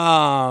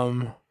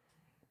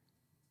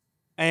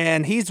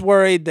 And he's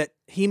worried that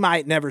he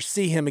might never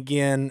see him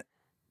again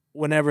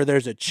whenever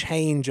there's a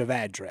change of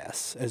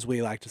address, as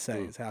we like to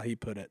say, is how he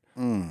put it.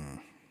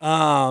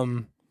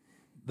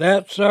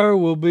 That, sir,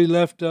 will be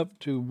left up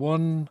to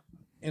one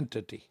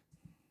entity,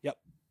 Yep.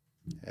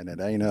 And it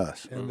ain't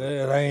us. and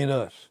that ain't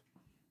us.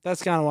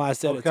 That's kind of why I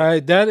said it. Okay,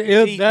 that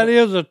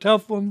is a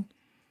tough one,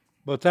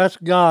 but that's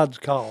God's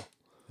call.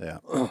 Yeah.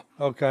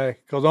 Okay,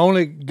 because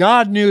only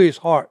God knew his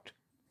heart.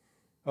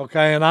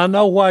 Okay, and I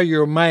know why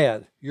you're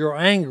mad. You're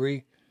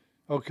angry.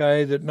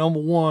 Okay, that number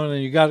one,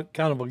 and you got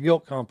kind of a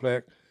guilt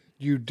complex.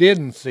 You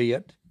didn't see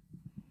it.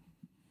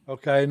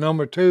 Okay,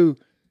 number two,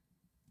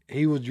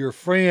 he was your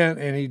friend,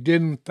 and he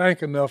didn't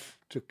think enough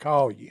to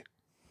call you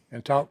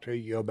and talk to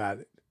you about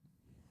it,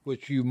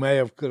 which you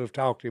could have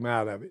talked him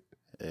out of it.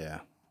 Yeah.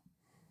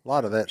 A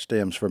lot of that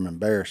stems from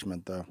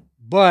embarrassment, though.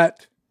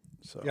 But,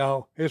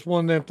 So it's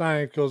one of them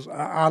things, because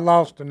I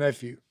lost a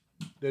nephew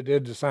that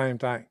did the same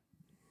thing.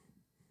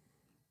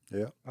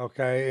 yeah.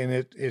 Okay, and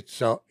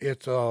it's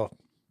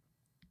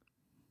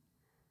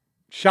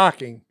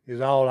shocking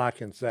is all I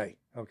can say.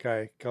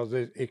 Okay, because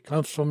it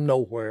comes from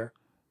nowhere,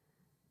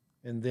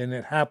 and then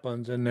it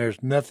happens, and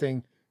there's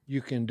nothing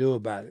you can do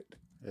about it.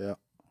 Yeah.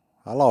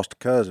 I lost a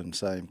cousin,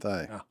 same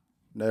thing. Yeah.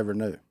 Never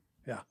knew.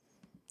 Yeah,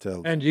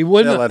 Till and you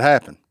wouldn't it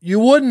happened. you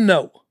wouldn't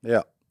know.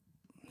 Yeah.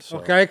 So,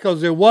 Okay,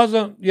 because there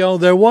wasn't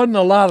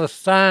a lot of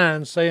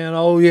signs saying,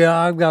 "Oh yeah,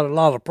 I've got a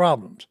lot of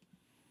problems."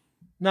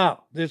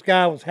 No, this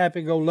guy was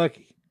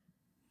happy-go-lucky.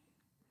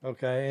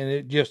 Okay,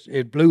 and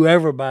it blew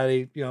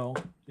everybody.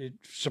 It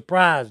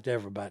surprised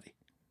everybody.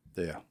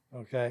 Yeah.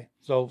 Okay,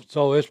 so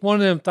it's one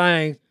of them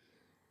things.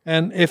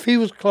 And if he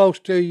was close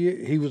to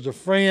you, he was a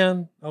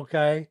friend.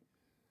 Okay,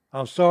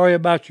 I'm sorry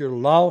about your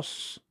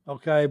loss.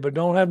 Okay, but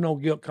don't have no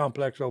guilt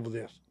complex over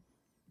this.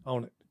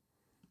 On it.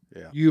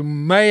 Yeah. You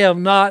may have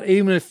not,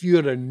 even if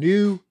you'd have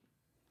knew,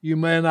 you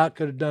may not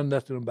could have done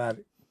nothing about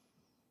it.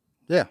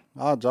 Yeah.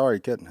 Odds are he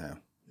couldn't have.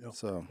 Yeah.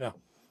 So, Yeah.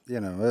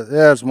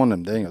 It's one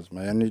of them dingas,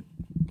 man.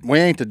 We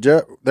ain't the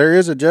judge. There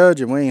is a judge,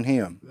 and we ain't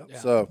him. Yeah.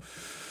 So,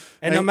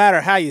 And no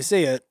matter how you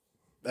see it,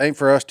 ain't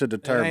for us to it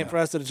determine. ain't for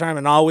us to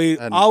determine. All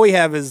we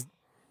have is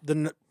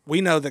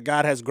we know that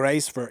God has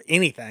grace for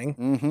anything.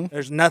 Mm-hmm.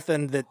 There's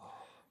nothing that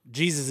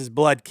Jesus'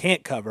 blood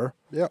can't cover.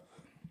 Yep.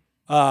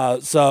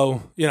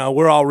 So,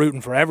 we're all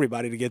rooting for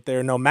everybody to get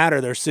there, no matter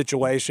their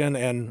situation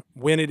and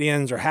when it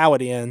ends or how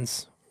it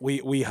ends.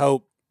 We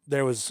hope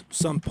there was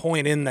some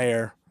point in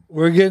there.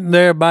 We're getting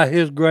there by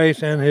his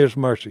grace and his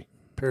mercy,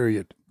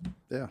 period.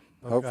 Yeah.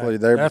 Hopefully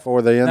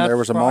before the end that's there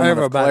was a for moment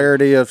everybody. of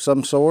clarity of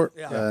some sort.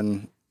 Yeah.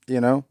 And,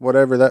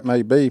 whatever that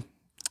may be.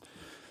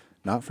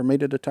 Not for me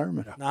to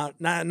determine. Not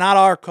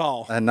our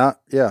call, And not,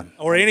 yeah.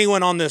 or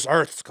anyone on this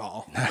earth's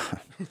call.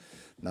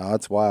 No,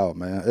 it's wild,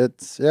 man.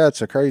 It's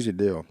a crazy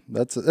deal.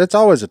 It's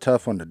always a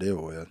tough one to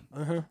deal with.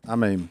 Uh-huh. I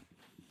mean,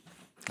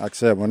 like I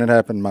said, when it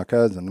happened to my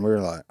cousin, we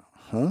were like,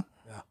 huh?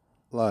 Yeah.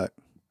 Like,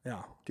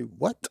 Yeah. do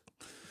what?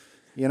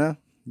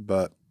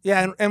 But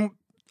Yeah, and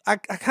I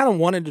kind of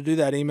wanted to do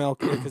that email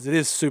because it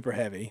is super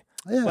heavy.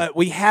 yeah, But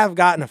we have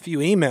gotten a few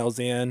emails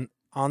in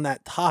on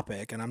that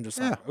topic, and I'm just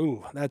like,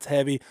 ooh, that's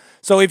heavy.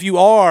 So if you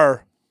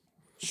are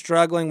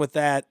struggling with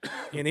that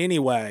in any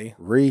way,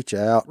 reach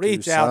out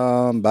Reach to out.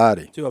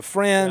 somebody. to a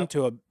friend,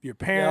 to your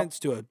parents,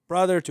 to a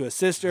brother, to a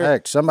sister,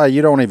 Heck, somebody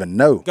you don't even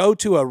know. go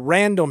to a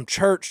random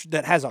church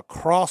that has a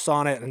cross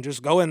on it and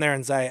just go in there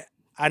and say,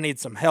 I need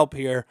some help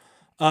here.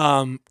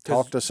 'Cause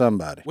Talk to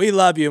somebody. we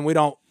love you and we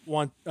don't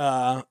want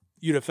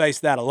you to face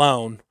that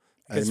alone,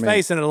 because Amen.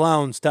 facing it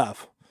alone's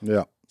tough.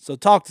 Yeah. So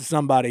talk to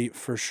somebody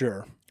for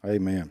sure.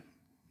 Amen.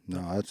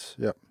 No,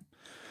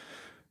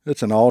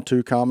 it's an all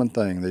too common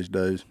thing these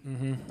days.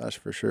 Mm-hmm. That's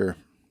for sure.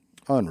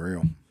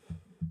 Unreal.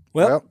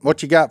 Well,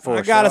 What you got for I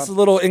us? got us a Sean?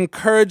 little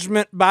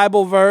encouragement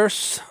Bible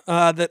verse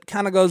that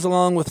kind of goes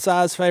along with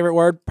Si's favorite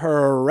word,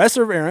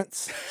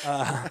 perseverance.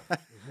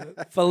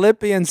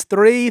 Philippians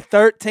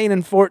 3:13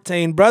 and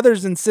 14.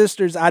 Brothers and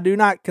sisters, I do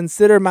not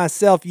consider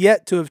myself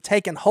yet to have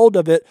taken hold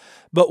of it,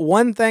 but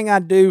one thing I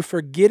do,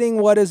 forgetting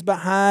what is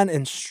behind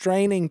and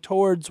straining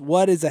towards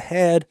what is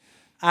ahead,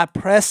 I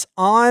press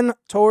on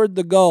toward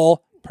the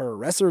goal,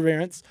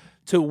 perseverance,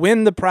 to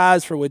win the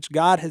prize for which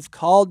God has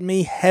called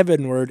me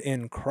heavenward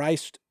in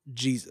Christ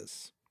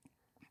Jesus.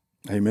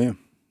 Amen.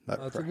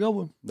 That's a good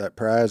one. That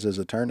prize is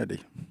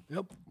eternity.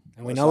 Yep.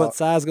 And we know what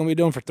Si's going to be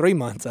doing for 3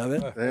 months of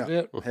it. Yeah. That's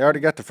it. He already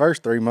got the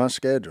first 3 months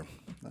scheduled.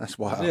 That's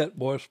wild. That's it,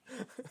 boys.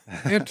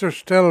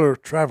 Interstellar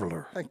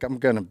Traveler. I think I'm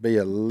going to be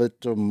a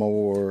little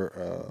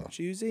more,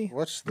 Choosy?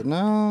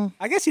 no,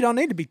 I guess you don't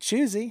need to be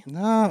choosy.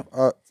 not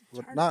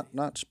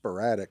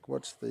sporadic.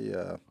 What's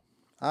the,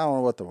 I don't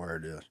know what the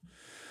word is.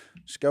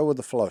 Just go with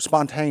the flow.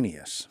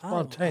 Spontaneous.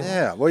 Spontaneous.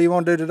 Yeah. What do you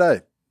want to do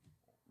today?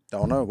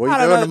 Don't know. What I are you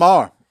don't doing know.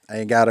 tomorrow?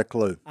 Ain't got a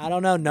clue. I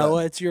don't know,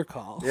 Noah. It's your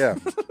call. Yeah.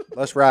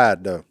 Let's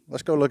ride, though.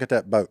 Let's go look at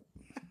that boat.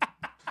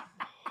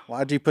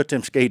 Why'd you put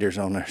them skaters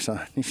on there,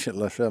 son? You should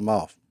have left them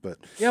off. But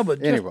Yeah,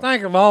 but anyway. just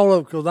think of all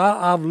of, because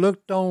I've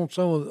looked on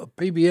some of the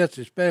PBS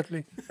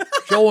especially,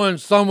 showing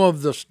some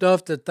of the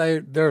stuff that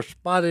they're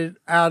spotted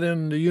out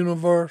in the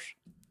universe,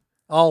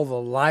 all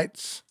the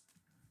lights.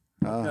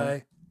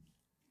 Okay.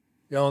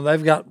 And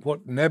they've got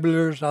what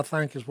nebulas, I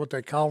think is what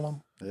they call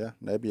them. Yeah,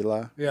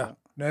 nebula. Yeah,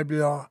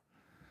 nebula.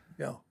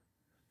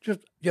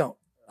 Just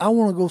I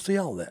want to go see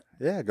all that.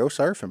 Yeah, go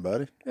surfing,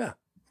 buddy. Yeah.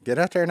 Get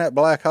out there in that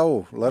black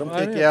hole. Let them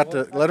kick you out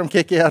the. Let them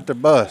kick you out the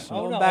bus.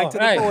 Going back to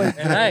the hey, boys.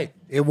 and hey,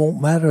 It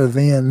won't matter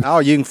then. Oh,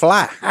 you can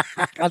fly.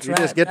 that's You right.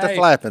 just get to Hey,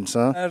 flapping,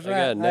 son. That's They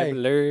right. got Hey,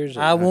 nebulars.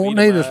 I won't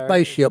need a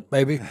spaceship,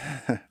 baby.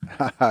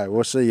 All right,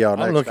 we'll see y'all I'm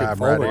next looking time.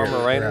 forward Right to here.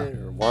 Warmer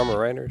Rainer or Warmer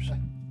Rainers.